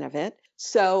 75% of it.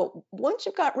 So once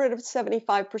you've got rid of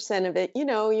 75% of it,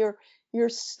 you're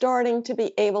starting to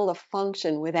be able to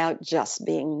function without just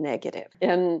being negative.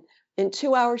 And in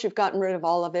 2 hours, you've gotten rid of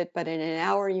all of it, but in an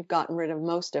hour, you've gotten rid of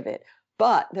most of it.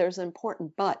 But there's an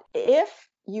important but. If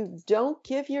you don't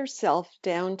give yourself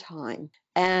downtime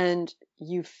and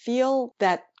you feel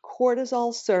that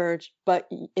cortisol surge, but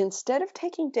instead of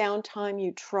taking downtime,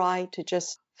 you try to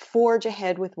just forge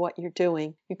ahead with what you're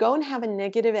doing, you go and have a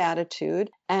negative attitude,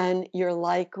 and you're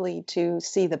likely to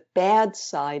see the bad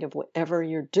side of whatever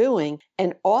you're doing.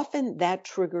 And often that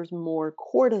triggers more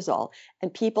cortisol,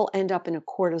 and people end up in a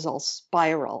cortisol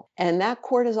spiral. And that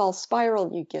cortisol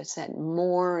spiral, you get sent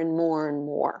more and more and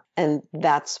more. And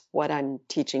that's what I'm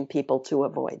teaching people to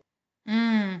avoid.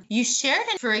 You shared,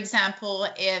 for example,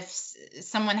 if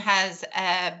someone has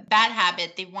a bad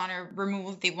habit they want to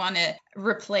remove, they want to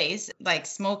replace, like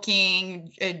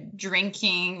smoking,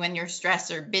 drinking when you're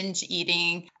stressed, or binge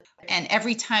eating. And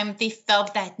every time they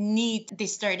felt that need, they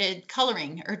started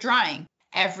coloring or drawing.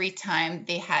 Every time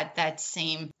they had that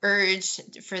same urge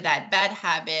for that bad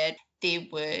habit, they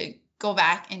would go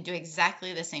back and do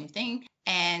exactly the same thing.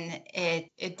 And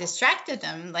it distracted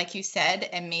them, like you said,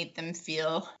 and made them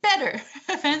feel better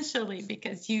eventually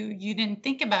because you didn't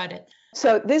think about it.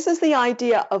 So this is the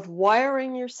idea of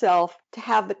wiring yourself to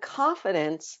have the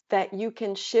confidence that you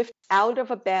can shift out of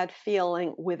a bad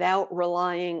feeling without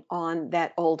relying on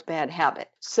that old bad habit.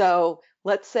 So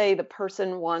let's say the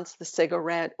person wants the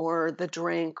cigarette or the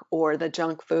drink or the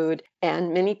junk food,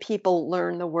 and many people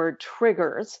learn the word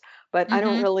triggers. But I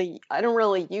don't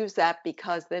really use that,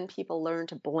 because then people learn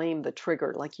to blame the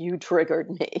trigger, like you triggered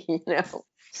me,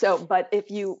 So, but if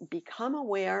you become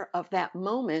aware of that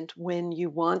moment when you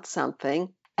want something,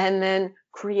 and then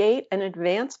create an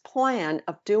advanced plan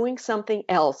of doing something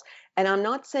else. And I'm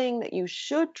not saying that you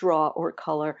should draw or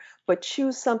color, but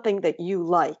choose something that you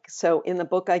like. So in the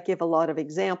book, I give a lot of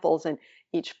examples, and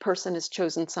each person has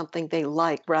chosen something they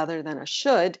like rather than a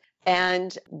should.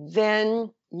 And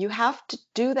then you have to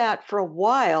do that for a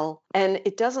while, and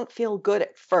it doesn't feel good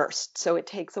at first. So it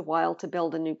takes a while to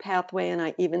build a new pathway. And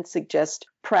I even suggest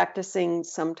practicing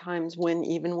sometimes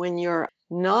even when you're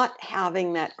not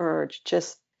having that urge,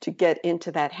 just to get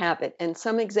into that habit. And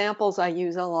some examples I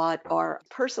use a lot are,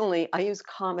 personally, I use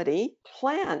comedy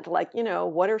planned, like,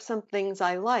 what are some things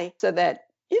I like so that,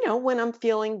 when I'm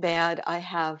feeling bad, I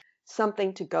have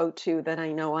something to go to that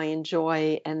I know I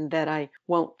enjoy and that I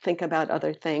won't think about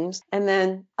other things. And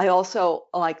then I also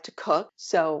like to cook.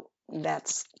 So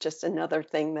that's just another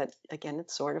thing that, again,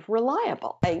 it's sort of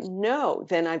reliable. I know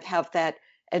then I have that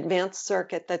advanced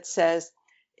circuit that says,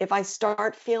 if I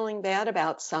start feeling bad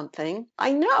about something,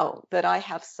 I know that I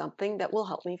have something that will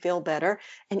help me feel better.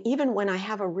 And even when I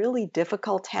have a really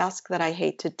difficult task that I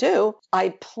hate to do, I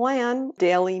plan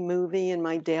daily movie and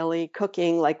my daily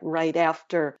cooking like right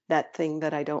after that thing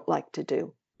that I don't like to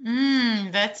do.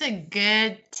 That's a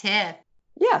good tip.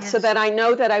 Yeah, so that I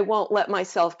know that I won't let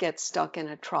myself get stuck in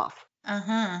a trough.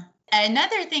 Uh-huh.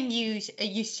 Another thing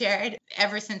you shared,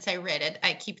 ever since I read it,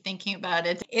 I keep thinking about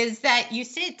it, is that you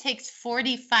say it takes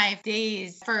 45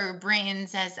 days for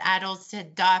brains as adults to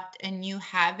adopt a new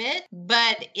habit.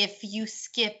 But if you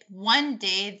skip one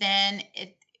day, then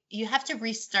you have to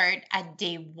restart at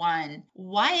day one.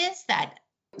 Why is that?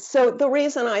 So the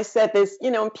reason I said this,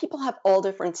 and people have all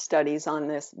different studies on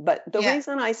this, but the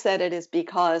reason I said it is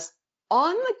because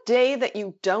on the day that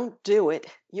you don't do it,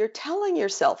 you're telling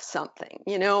yourself something.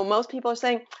 Most people are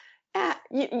saying,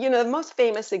 the most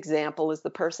famous example is the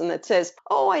person that says,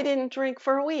 oh, I didn't drink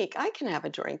for a week. I can have a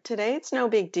drink today. It's no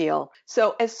big deal.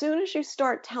 So as soon as you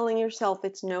start telling yourself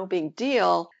it's no big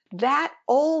deal, that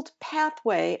old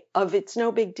pathway of it's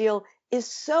no big deal is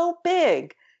so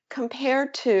big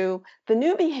compared to the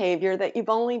new behavior that you've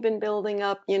only been building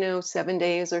up, 7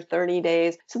 days or 30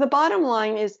 days. So the bottom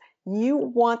line is, you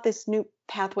want this new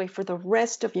pathway for the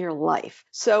rest of your life.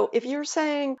 So if you're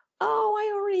saying, oh,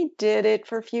 I already did it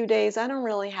for a few days, I don't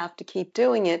really have to keep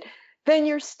doing it, then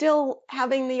you're still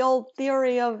having the old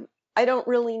theory of, I don't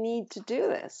really need to do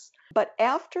this. But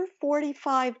after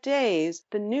 45 days,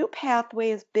 the new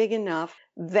pathway is big enough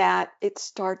that it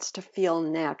starts to feel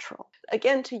natural.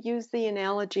 Again, to use the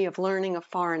analogy of learning a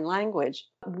foreign language,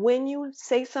 when you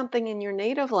say something in your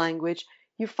native language,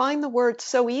 you find the words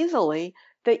so easily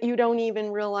that you don't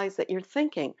even realize that you're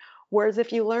thinking. Whereas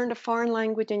if you learned a foreign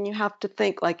language and you have to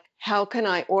think like, how can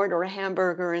I order a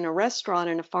hamburger in a restaurant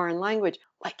in a foreign language?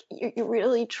 Like you're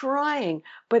really trying.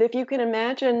 But if you can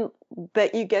imagine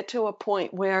that you get to a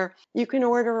point where you can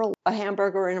order a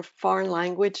hamburger in a foreign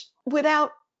language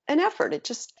without an effort, it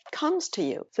just comes to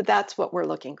you. So that's what we're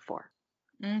looking for.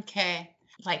 Okay.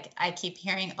 Like I keep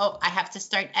hearing, oh, I have to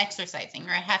start exercising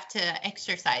or I have to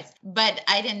exercise. But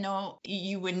I didn't know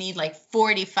you would need like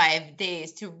 45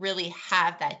 days to really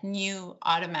have that new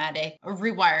automatic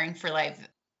rewiring for life.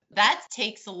 That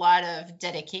takes a lot of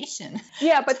dedication.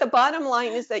 Yeah, but the bottom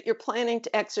line is that you're planning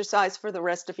to exercise for the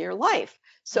rest of your life.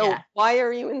 So why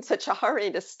are you in such a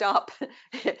hurry to stop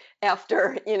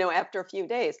after a few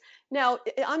days? Now,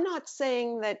 I'm not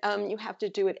saying that you have to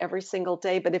do it every single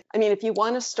day, but if you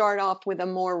want to start off with a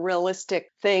more realistic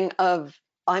thing of,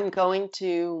 I'm going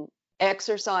to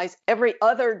exercise every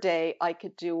other day, I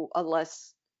could do a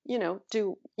less,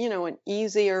 an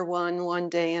easier one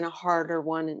day and a harder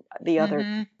one the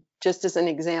other. Just as an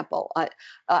example,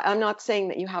 I'm not saying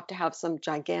that you have to have some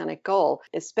gigantic goal,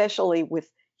 especially with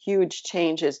huge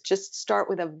changes. Just start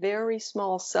with a very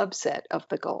small subset of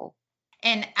the goal.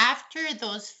 And after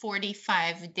those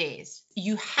 45 days,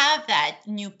 you have that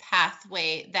new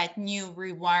pathway, that new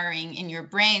rewiring in your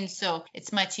brain. So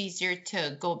it's much easier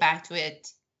to go back to it.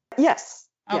 Yes.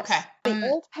 Okay. Yes. The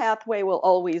old pathway will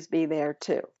always be there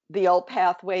too. The old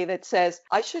pathway that says,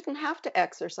 I shouldn't have to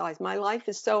exercise. My life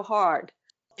is so hard.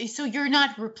 So you're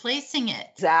not replacing it.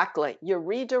 Exactly. You're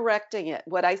redirecting it.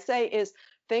 What I say is,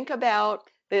 think about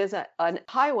there's a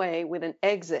highway with an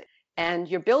exit, and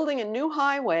you're building a new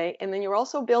highway, and then you're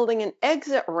also building an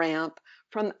exit ramp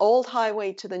from the old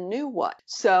highway to the new one.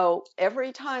 So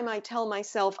every time I tell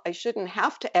myself I shouldn't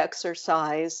have to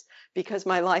exercise because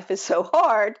my life is so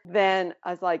hard, then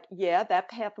I was like, yeah, that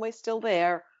pathway's still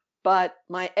there, but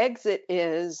my exit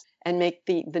is, and make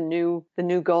the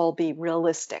new goal be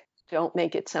realistic. Don't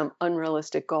make it some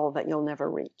unrealistic goal that you'll never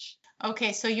reach.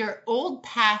 Okay, so your old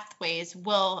pathways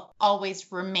will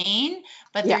always remain,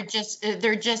 but they're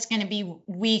just going to be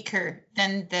weaker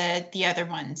than the other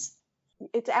ones.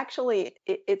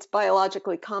 It's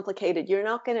biologically complicated. You're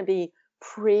not going to be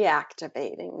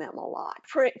pre-activating them a lot.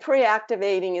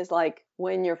 Pre-activating is like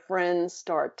when your friends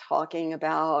start talking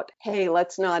about, hey,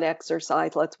 let's not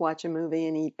exercise, let's watch a movie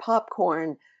and eat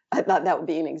popcorn. I thought that would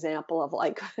be an example of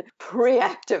like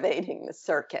pre-activating the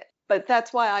circuit. But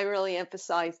that's why I really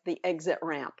emphasize the exit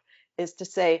ramp, is to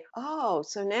say, oh,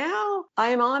 so now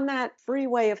I'm on that free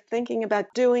way of thinking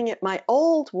about doing it my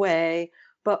old way,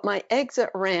 but my exit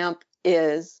ramp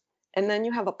is, and then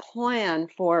you have a plan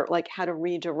for like how to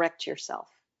redirect yourself.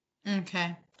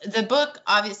 Okay. The book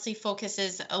obviously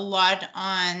focuses a lot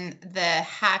on the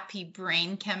happy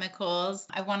brain chemicals.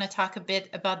 I want to talk a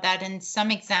bit about that and some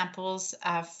examples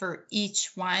for each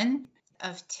one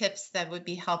of tips that would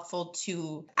be helpful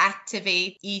to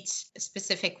activate each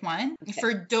specific one. Okay.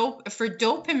 For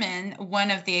dopamine, one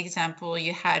of the example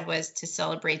you had was to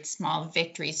celebrate small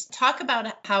victories. Talk about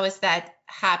how is that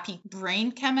happy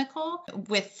brain chemical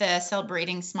with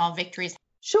celebrating small victories.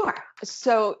 Sure.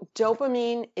 So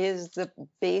dopamine is the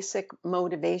basic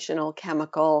motivational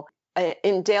chemical.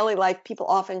 In daily life, people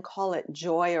often call it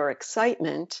joy or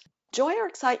excitement. Joy or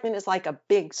excitement is like a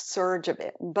big surge of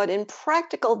it, but in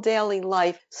practical daily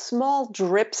life, small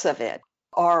drips of it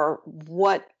are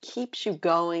what keeps you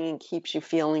going and keeps you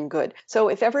feeling good. So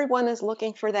if everyone is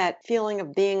looking for that feeling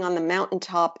of being on the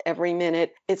mountaintop every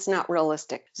minute, it's not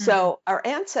realistic. So our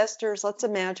ancestors, let's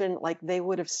imagine like they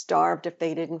would have starved if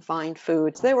they didn't find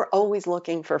food. So they were always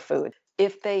looking for food.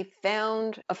 If they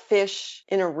found a fish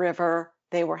in a river,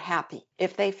 they were happy.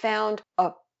 If they found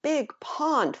a big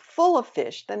pond full of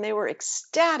fish, then they were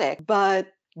ecstatic, but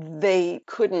they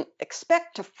couldn't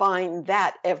expect to find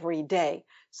that every day.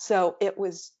 So it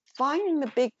was finding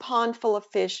the big pond full of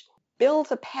fish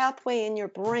builds a pathway in your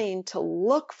brain to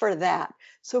look for that.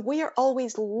 So we are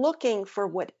always looking for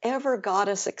whatever got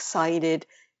us excited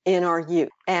in our youth.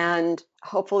 And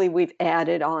hopefully we've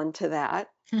added on to that.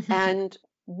 And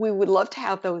we would love to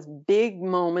have those big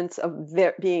moments of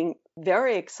being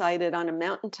very excited on a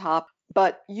mountaintop,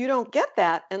 but you don't get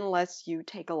that unless you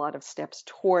take a lot of steps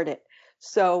toward it.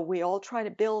 So we all try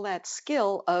to build that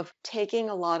skill of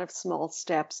taking a lot of small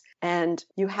steps, and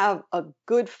you have a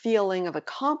good feeling of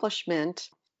accomplishment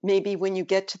maybe when you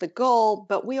get to the goal,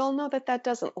 but we all know that that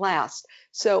doesn't last.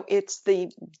 So it's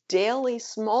the daily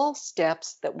small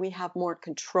steps that we have more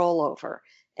control over,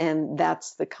 and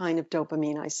that's the kind of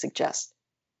dopamine I suggest.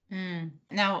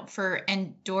 Now for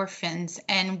endorphins,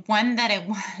 and one that I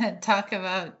want to talk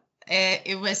about,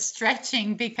 it was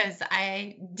stretching because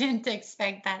I didn't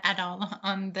expect that at all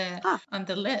on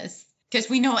the list. Because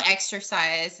we know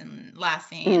exercise and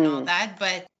laughing and all that,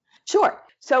 but Sure.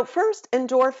 So first,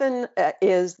 endorphin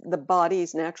is the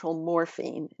body's natural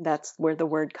morphine. That's where the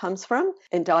word comes from,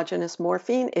 endogenous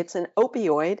morphine. It's an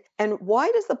opioid. And why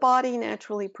does the body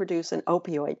naturally produce an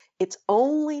opioid? It's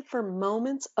only for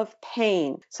moments of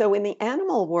pain. So in the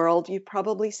animal world, you've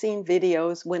probably seen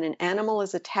videos when an animal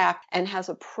is attacked and has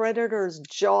a predator's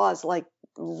jaws like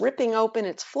ripping open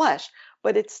its flesh,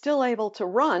 but it's still able to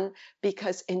run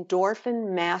because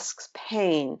endorphin masks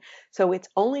pain. So it's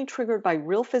only triggered by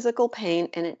real physical pain,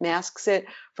 and it masks it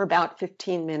for about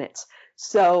 15 minutes.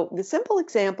 So the simple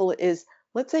example is,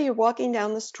 let's say you're walking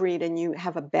down the street and you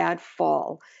have a bad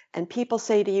fall, and people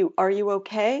say to you, "Are you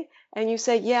okay?" And you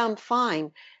say, "Yeah, I'm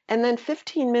fine." And then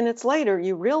 15 minutes later,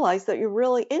 you realize that you're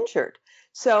really injured.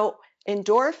 So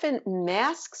endorphin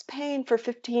masks pain for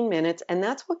 15 minutes, and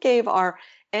that's what gave our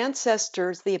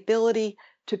ancestors the ability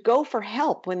to go for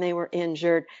help when they were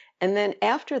injured. And then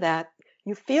after that,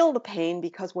 you feel the pain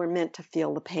because we're meant to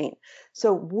feel the pain.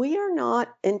 So we are not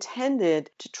intended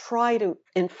to try to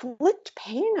inflict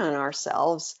pain on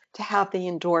ourselves to have the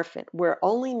endorphin. We're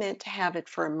only meant to have it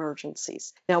for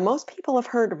emergencies. Now, most people have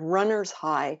heard of runner's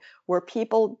high, where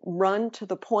people run to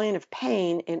the point of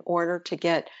pain in order to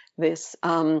get this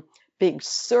big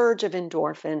surge of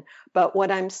endorphin. But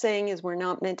what I'm saying is we're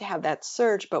not meant to have that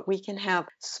surge, but we can have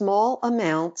small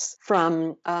amounts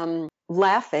from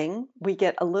laughing. We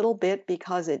get a little bit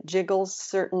because it jiggles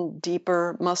certain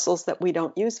deeper muscles that we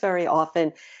don't use very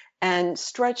often, and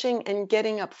stretching and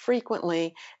getting up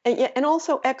frequently, and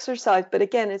also exercise. But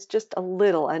again, it's just a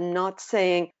little. I'm not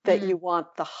saying that you want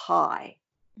the high.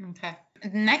 Okay. The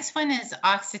next one is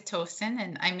oxytocin.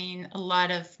 And I mean, a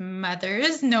lot of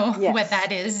mothers know what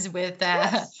that is with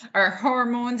our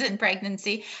hormones in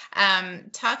pregnancy.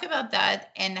 Talk about that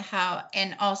and how,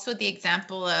 and also the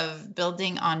example of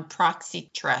building on proxy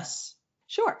trust.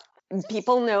 Sure.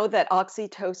 People know that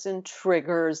oxytocin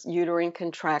triggers uterine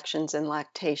contractions and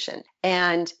lactation.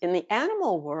 And in the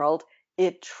animal world,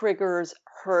 it triggers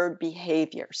herd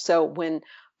behavior. So when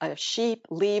a sheep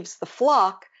leaves the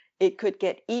flock, it could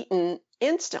get eaten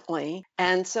instantly.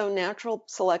 And so natural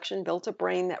selection built a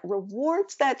brain that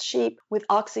rewards that sheep with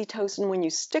oxytocin. When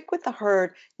you stick with the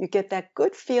herd, you get that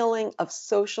good feeling of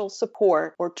social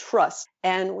support or trust.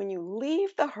 And when you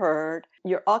leave the herd,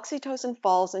 your oxytocin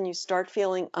falls and you start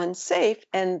feeling unsafe.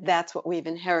 And that's what we've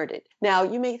inherited. Now,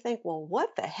 you may think, well,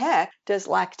 what the heck does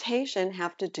lactation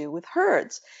have to do with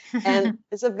herds? And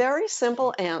it's a very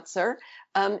simple answer.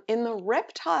 In the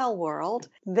reptile world,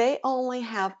 they only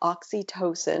have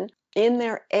oxytocin in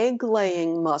their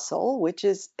egg-laying muscle, which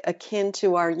is akin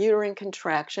to our uterine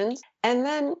contractions. And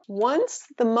then once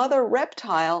the mother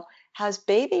reptile has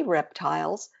baby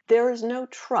reptiles, there is no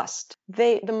trust.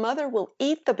 The mother will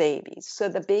eat the babies. So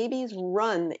the babies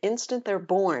run the instant they're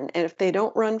born. And if they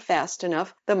don't run fast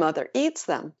enough, the mother eats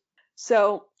them.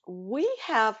 So we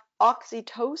have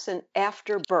oxytocin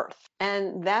after birth.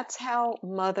 And that's how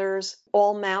mothers,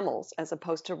 all mammals, as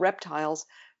opposed to reptiles,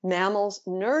 mammals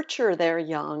nurture their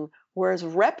young, whereas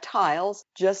reptiles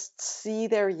just see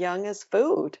their young as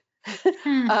food.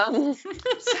 So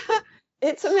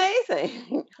it's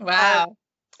amazing. Wow.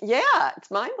 Yeah, it's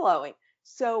mind-blowing.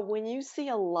 So when you see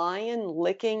a lion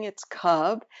licking its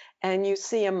cub and you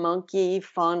see a monkey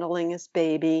fondling his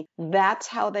baby, that's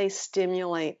how they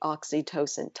stimulate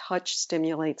oxytocin. Touch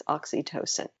stimulates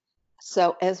oxytocin.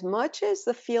 So as much as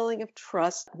the feeling of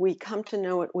trust, we come to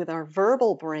know it with our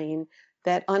verbal brain,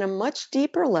 that on a much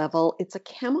deeper level, it's a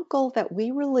chemical that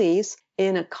we release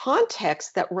in a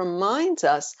context that reminds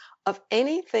us of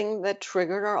anything that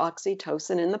triggered our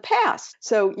oxytocin in the past.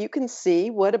 So you can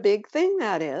see what a big thing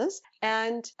that is.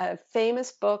 And a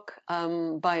famous book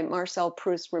by Marcel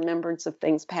Proust, Remembrance of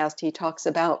Things Past, he talks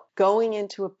about going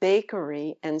into a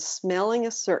bakery and smelling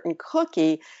a certain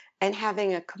cookie and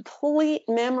having a complete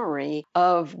memory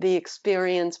of the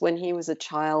experience when he was a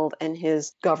child and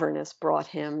his governess brought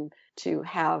him to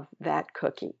have that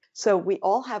cookie. So we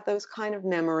all have those kind of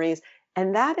memories,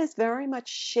 and that is very much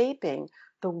shaping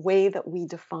the way that we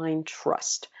define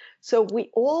trust. So we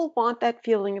all want that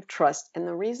feeling of trust, and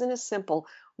the reason is simple.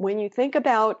 When you think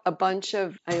about a bunch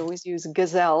of, I always use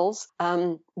gazelles,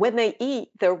 when they eat,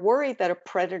 they're worried that a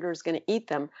predator is going to eat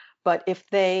them. But if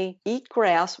they eat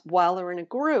grass while they're in a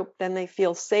group, then they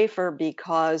feel safer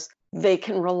because they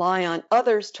can rely on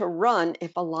others to run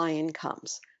if a lion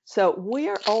comes. So we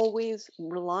are always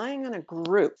relying on a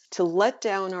group to let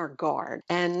down our guard.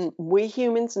 And we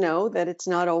humans know that it's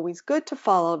not always good to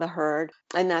follow the herd.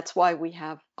 And that's why we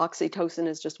have oxytocin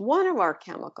as just one of our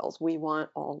chemicals. We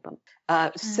want all of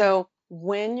them. So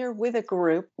when you're with a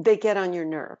group, they get on your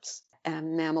nerves.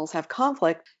 And mammals have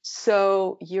conflict.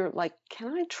 So you're like, can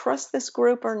I trust this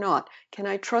group or not? Can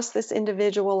I trust this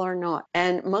individual or not?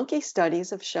 And monkey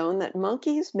studies have shown that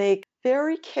monkeys make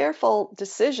very careful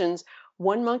decisions.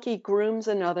 One monkey grooms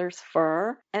another's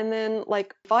fur. And then,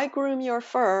 like, if I groom your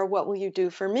fur, what will you do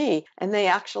for me? And they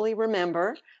actually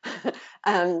remember.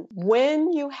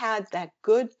 When you had that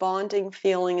good bonding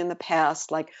feeling in the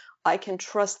past, like, I can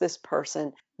trust this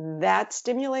person, that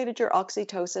stimulated your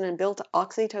oxytocin and built an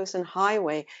oxytocin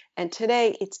highway. And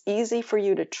today it's easy for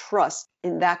you to trust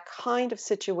in that kind of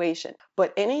situation.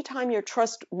 But anytime your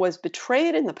trust was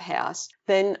betrayed in the past,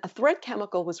 then a threat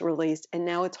chemical was released, and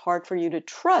now it's hard for you to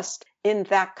trust in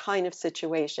that kind of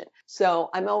situation.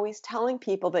 So I'm always telling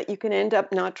people that you can end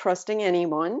up not trusting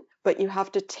anyone, but you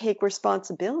have to take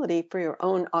responsibility for your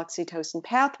own oxytocin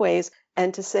pathways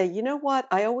and to say, you know what,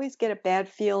 I always get a bad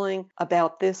feeling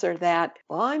about this or that.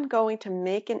 Well, I'm going to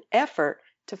make an effort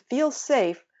to feel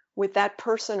safe with that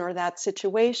person or that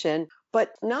situation,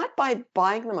 but not by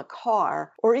buying them a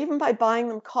car or even by buying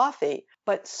them coffee,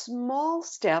 but small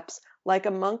steps, like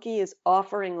a monkey is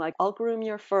offering, like, I'll groom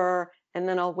your fur and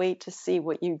then I'll wait to see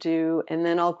what you do, and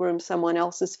then I'll groom someone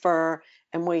else's fur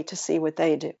and wait to see what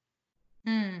they do.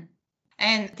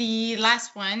 And the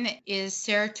last one is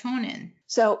serotonin.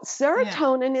 So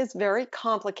serotonin is very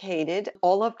complicated.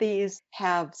 All of these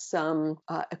have some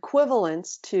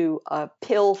equivalents to a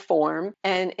pill form.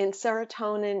 And in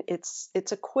serotonin, it's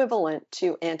equivalent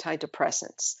to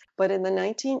antidepressants. But in the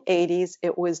 1980s,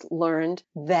 it was learned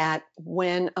that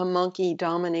when a monkey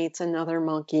dominates another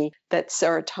monkey, that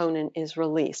serotonin is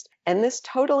released. And this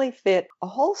totally fit a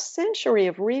whole century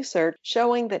of research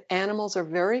showing that animals are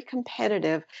very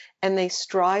competitive and they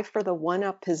strive for the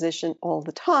one-up position all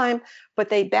the time, but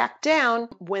they back down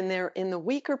when they're in the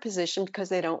weaker position because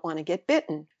they don't want to get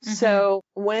bitten. So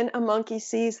when a monkey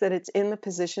sees that it's in the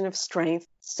position of strength,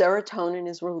 serotonin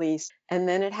is released, and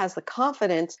then it has the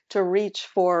confidence to reach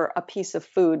for a piece of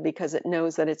food because it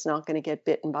knows that it's not going to get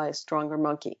bitten by a stronger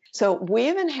monkey. So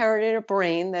we've inherited a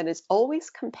brain that is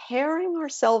always comparing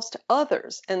ourselves to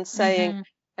others and saying,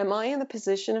 am I in the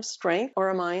position of strength or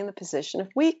am I in the position of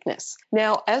weakness?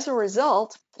 Now, as a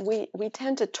result, we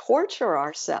tend to torture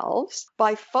ourselves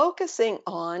by focusing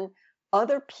on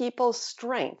other people's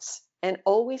strengths and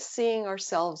always seeing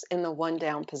ourselves in the one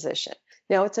down position.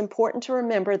 Now, it's important to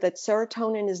remember that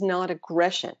serotonin is not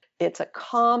aggression. It's a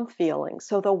calm feeling.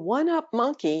 So the one-up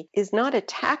monkey is not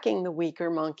attacking the weaker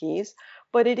monkeys,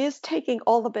 but it is taking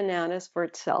all the bananas for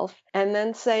itself and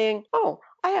then saying, oh,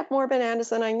 I have more bananas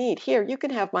than I need. Here, you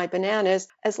can have my bananas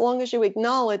as long as you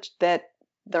acknowledge that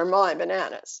they're my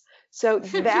bananas. So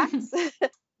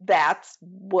that's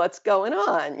what's going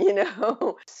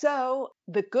on. So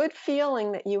the good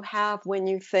feeling that you have when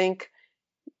you think,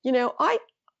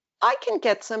 I can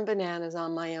get some bananas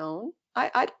on my own. I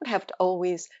don't have to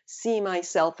always see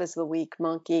myself as the weak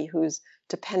monkey who's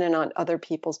dependent on other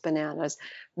people's bananas.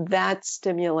 That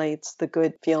stimulates the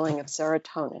good feeling of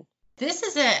serotonin. This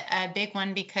is a big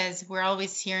one because we're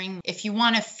always hearing if you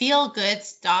want to feel good,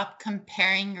 stop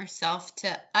comparing yourself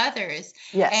to others.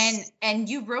 Yes. And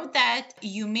you wrote that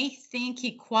you may think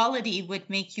equality would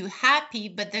make you happy,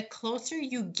 but the closer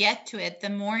you get to it,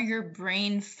 the more your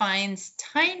brain finds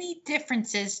tiny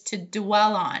differences to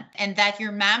dwell on, and that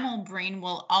your mammal brain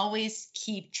will always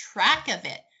keep track of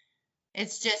it.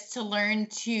 It's just to learn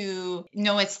to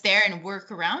know it's there and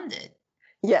work around it.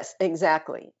 Yes,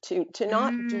 exactly. To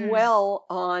not dwell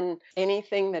on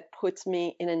anything that puts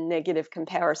me in a negative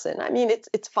comparison. I mean,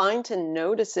 it's fine to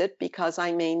notice it because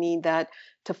I may need that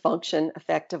to function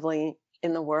effectively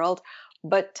in the world,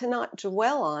 but to not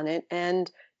dwell on it and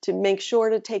to make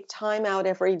sure to take time out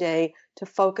every day to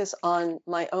focus on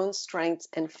my own strengths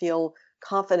and feel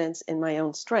confidence in my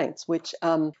own strengths, which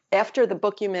after the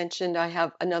book you mentioned, I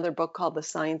have another book called The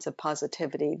Science of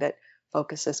Positivity that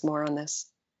focuses more on this.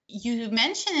 You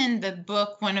mentioned in the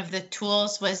book one of the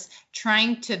tools was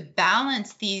trying to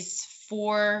balance these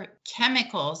 4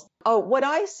 chemicals. Oh, what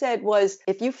I said was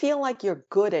if you feel like you're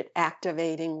good at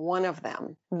activating one of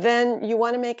them, then you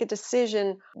want to make a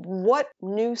decision, what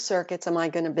new circuits am I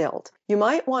going to build? You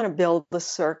might want to build the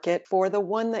circuit for the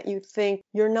one that you think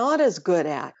you're not as good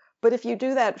at. But if you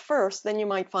do that first, then you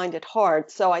might find it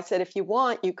hard. So I said, if you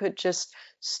want, you could just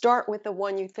start with the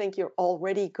one you think you're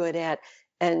already good at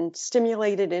and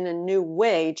stimulate it in a new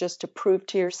way just to prove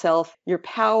to yourself your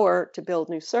power to build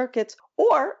new circuits.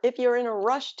 Or if you're in a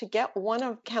rush to get one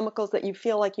of chemicals that you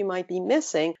feel like you might be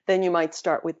missing, then you might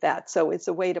start with that. So it's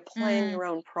a way to plan your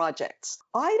own projects.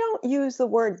 I don't use the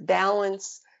word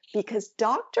balance because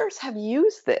doctors have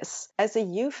used this as a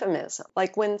euphemism.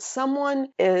 Like when someone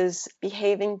is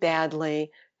behaving badly,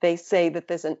 they say that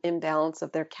there's an imbalance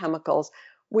of their chemicals,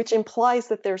 which implies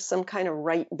that there's some kind of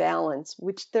right balance,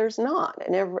 which there's not.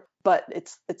 But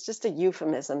it's just a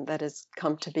euphemism that has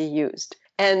come to be used.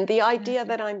 And the idea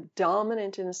that I'm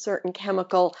dominant in a certain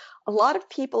chemical, a lot of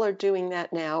people are doing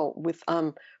that now with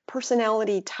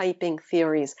personality typing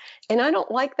theories. And I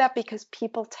don't like that because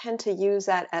people tend to use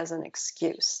that as an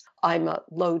excuse. I'm a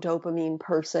low dopamine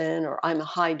person or I'm a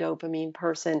high dopamine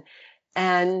person.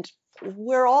 And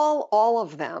we're all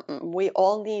of them. We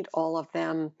all need all of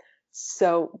them.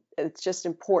 So it's just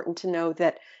important to know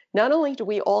that not only do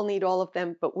we all need all of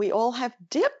them, but we all have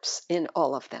dips in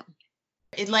all of them.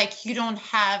 Like you don't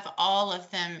have all of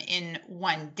them in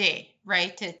one day,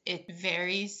 right? It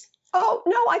varies. Oh,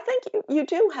 no, I think you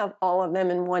do have all of them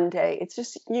in one day. It's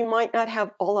just you might not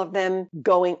have all of them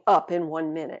going up in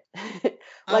 1 minute.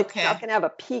 Like you're not going to have a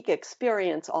peak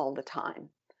experience all the time.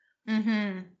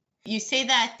 Mm-hmm. You say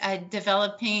that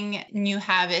developing new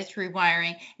habits,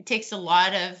 rewiring, it takes a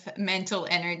lot of mental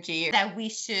energy, that we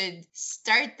should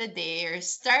start the day or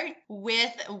start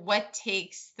with what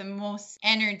takes the most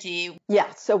energy. Yeah,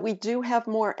 so we do have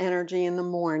more energy in the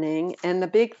morning. And the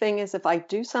big thing is if I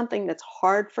do something that's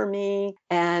hard for me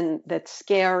and that's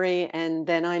scary, and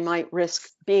then I might risk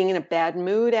being in a bad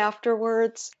mood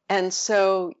afterwards. And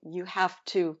so you have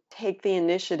to take the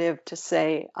initiative to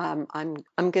say, I'm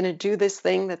going to do this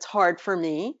thing that's hard for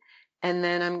me, and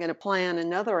then I'm going to plan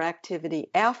another activity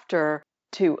after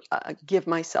to give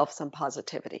myself some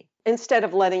positivity, instead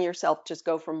of letting yourself just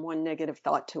go from one negative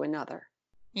thought to another.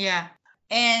 Yeah.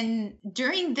 And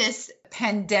during this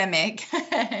pandemic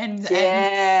and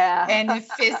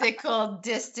physical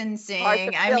distancing,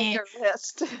 I mean,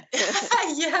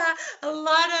 yeah, a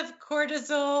lot of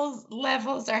cortisol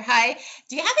levels are high.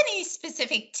 Do you have any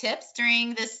specific tips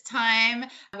during this time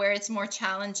where it's more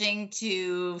challenging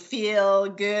to feel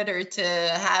good or to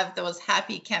have those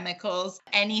happy chemicals?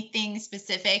 Anything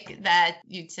specific that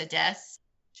you'd suggest?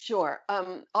 Sure.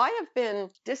 I have been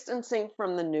distancing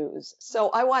from the news. So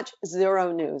I watch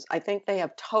Zero News. I think they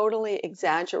have totally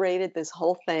exaggerated this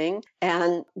whole thing.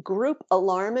 And group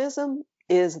alarmism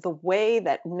is the way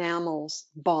that mammals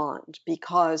bond,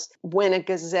 because when a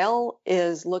gazelle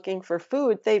is looking for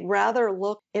food, they'd rather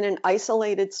look in an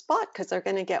isolated spot because they're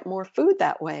going to get more food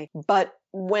that way. But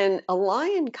when a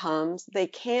lion comes, they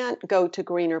can't go to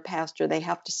greener pasture. They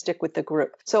have to stick with the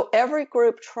group. So every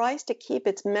group tries to keep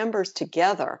its members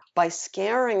together by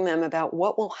scaring them about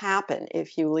what will happen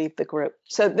if you leave the group.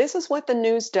 So this is what the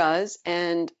news does,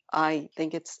 and I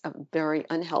think it's a very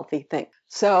unhealthy thing.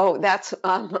 So that's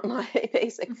my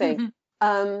basic thing.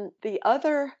 The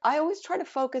other, I always try to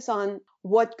focus on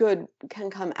what good can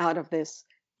come out of this.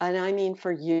 And I mean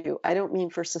for you, I don't mean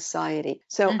for society.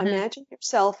 So Hmm. imagine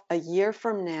yourself a year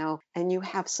from now and you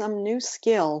have some new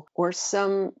skill or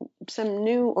some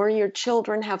new, or your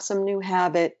children have some new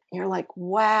habit. You're like,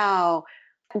 wow,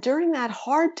 during that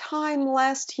hard time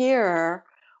last year,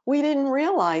 we didn't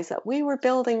realize that we were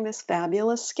building this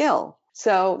fabulous skill.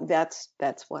 So that's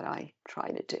what I try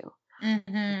to do.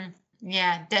 Hmm.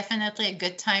 Yeah, definitely a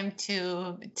good time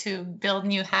to build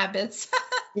new habits.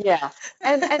 Yeah.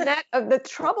 And that the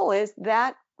trouble is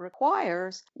that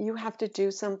requires you have to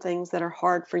do some things that are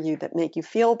hard for you that make you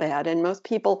feel bad. And most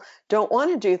people don't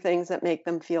want to do things that make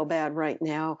them feel bad right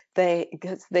now.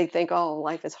 Because they think, oh,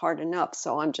 life is hard enough,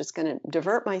 so I'm just going to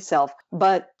divert myself.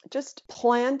 But just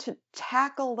plan to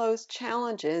tackle those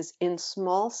challenges in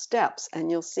small steps,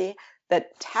 and you'll see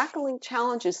that tackling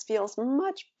challenges feels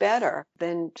much better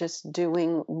than just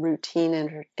doing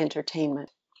routine entertainment.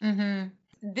 Hmm.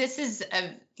 This is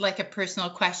like a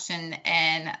personal question,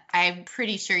 and I'm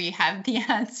pretty sure you have the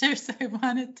answer. So I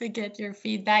wanted to get your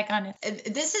feedback on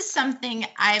it. This is something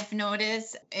I've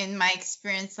noticed in my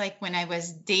experience, like when I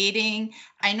was dating.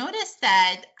 I noticed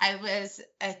that I was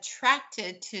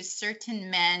attracted to certain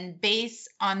men based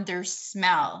on their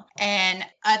smell, and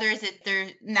others that their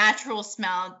natural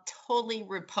smell totally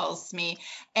repulsed me.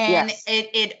 And Yes.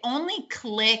 it only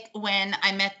clicked when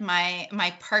I met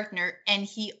my partner, and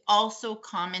he also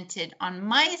commented on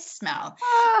my smell.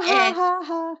 Ah, ha, and ha,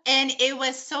 ha. and it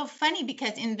was so funny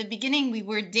because in the beginning we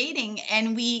were dating,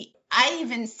 and I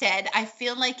even said I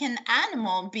feel like an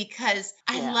animal because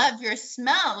I Yeah. love your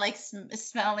smell, like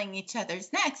smelling each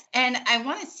other's necks. And I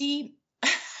want to see,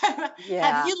 have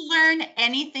Yeah. you learned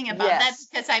anything about that? Yes.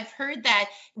 Because I've heard that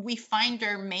we find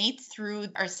our mates through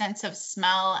our sense of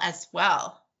smell as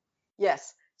well.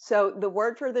 Yes. So the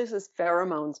word for this is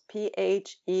pheromones,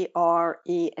 Pheremones.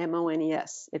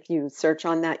 If you search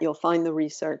on that, you'll find the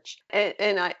research.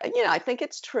 And I think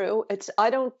it's true. I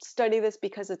don't study this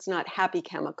because it's not happy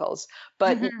chemicals,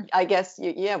 but Hmm. I guess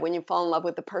yeah, when you fall in love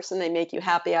with the person, they make you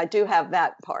happy. I do have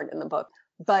that part in the book.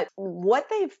 But what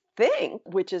they think,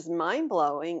 which is mind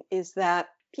blowing, is that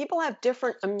people have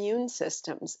different immune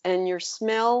systems, and your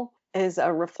smell is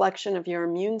a reflection of your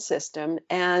immune system.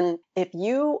 And if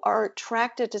you are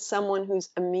attracted to someone whose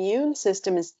immune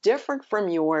system is different from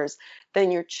yours,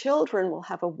 then your children will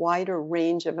have a wider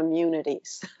range of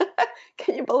immunities.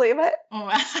 Can you believe it?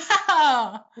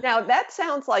 Wow. Now, that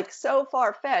sounds like so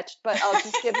far-fetched, but I'll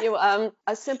just give you a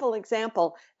simple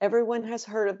example. Everyone has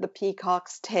heard of the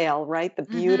peacock's tail, right? The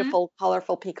Hmm. beautiful,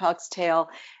 colorful peacock's tail.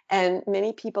 And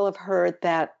many people have heard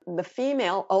that the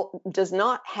female does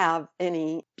not have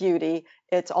any beauty.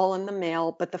 It's all in the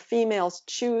male, but the females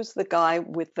choose the guy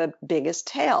with the biggest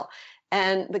tail.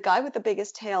 And the guy with the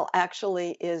biggest tail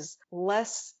actually is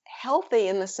less healthy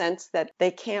in the sense that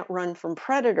they can't run from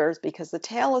predators because the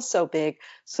tail is so big.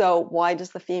 So why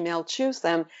does the female choose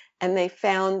them? And they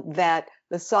found that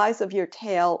the size of your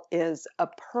tail is a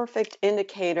perfect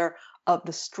indicator of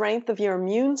the strength of your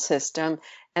immune system.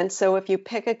 And so if you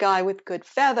pick a guy with good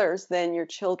feathers, then your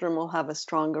children will have a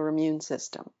stronger immune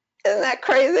system. Isn't that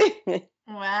crazy?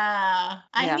 Wow.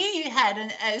 I Yeah. knew you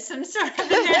had some sort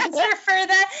of an answer for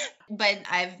that, but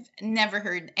I've never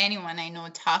heard anyone I know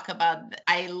talk about.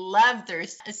 I love their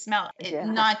smell, Yeah,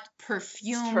 not it's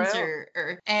perfumes true.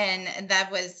 and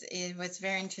it was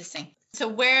very interesting. So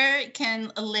where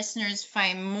can listeners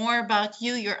find more about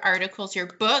you, your articles, your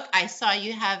book? I saw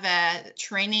you have a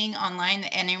training online.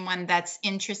 Anyone that's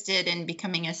interested in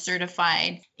becoming a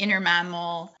certified inner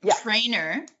mammal Yeah,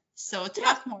 trainer. So yeah.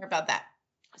 talk more about that.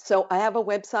 So I have a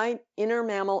website,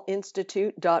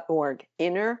 innermammalinstitute.org,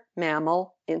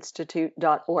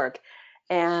 innermammalinstitute.org.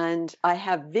 And I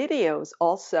have videos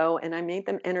also, and I made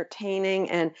them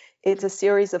entertaining. And it's a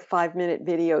series of 5-minute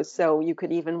videos, so you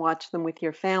could even watch them with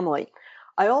your family.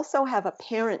 I also have a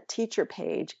parent teacher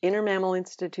page,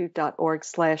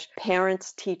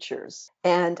 innermammalinstitute.org/parents teachers.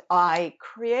 And I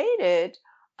created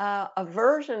a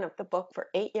version of the book for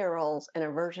 8-year-olds and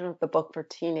a version of the book for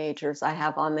teenagers I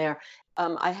have on there.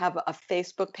 I have a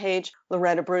Facebook page,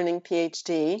 Loretta Bruning,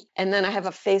 PhD, and then I have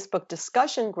a Facebook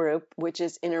discussion group, which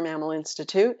is Inner Mammal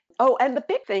Institute. Oh, and the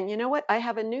big thing, you know what? I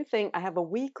have a new thing. I have a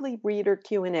weekly reader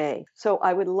Q&A. So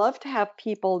I would love to have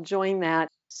people join that.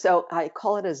 So I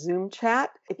call it a Zoom chat.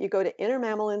 If you go to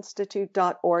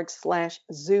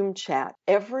innermammalinstitute.org/Zoom chat,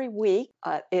 every week,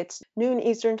 it's noon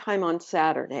Eastern time on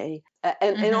Saturday.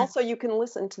 And Mhm. also you can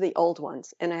listen to the old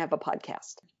ones, and I have a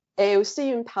podcast. Et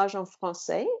aussi une page en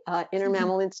français,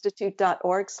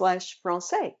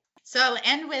 innermammalinstitute.org/français. So I'll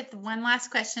end with one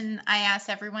last question I ask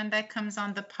everyone that comes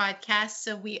on the podcast.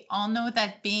 So we all know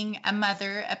that being a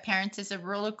mother, a parent, is a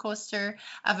roller coaster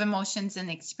of emotions and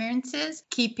experiences.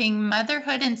 Keeping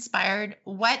motherhood inspired,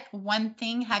 what one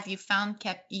thing have you found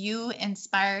kept you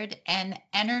inspired and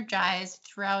energized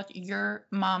throughout your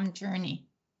mom journey?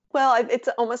 Well, it's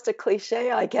almost a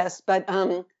cliche, I guess, but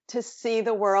to see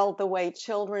the world the way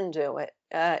children do it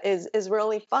is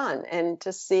really fun, and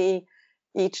to see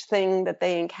each thing that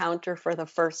they encounter for the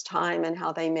first time and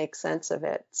how they make sense of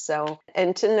it. So,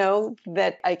 and to know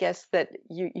that, I guess, that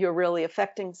you're really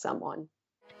affecting someone.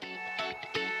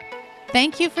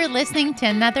 Thank you for listening to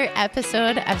another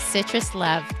episode of Citrus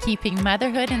Love, Keeping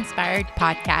Motherhood Inspired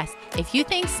podcast. If you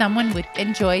think someone would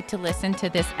enjoy to listen to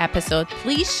this episode,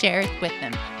 please share it with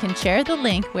them. You can share the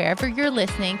link wherever you're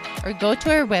listening or go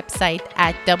to our website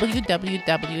at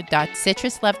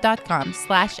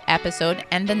www.citruslove.com/episode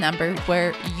and the number,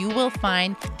 where you will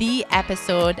find the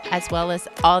episode as well as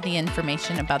all the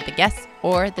information about the guests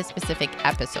or the specific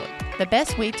episode. The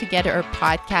best way to get our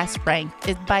podcast ranked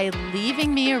is by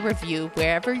leaving me a review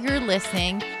wherever you're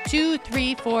listening. 2,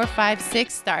 3, 4, 5,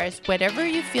 6 stars, whatever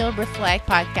you feel reflect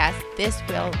podcast. This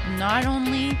will not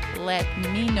only let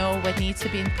me know what needs to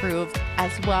be improved,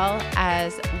 as well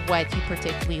as what you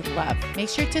particularly love. Make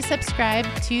sure to subscribe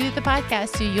to the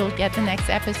podcast so you'll get the next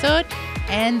episode.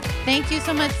 And thank you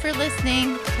so much for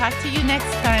listening. Talk to you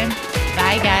next time.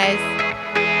 Bye, guys.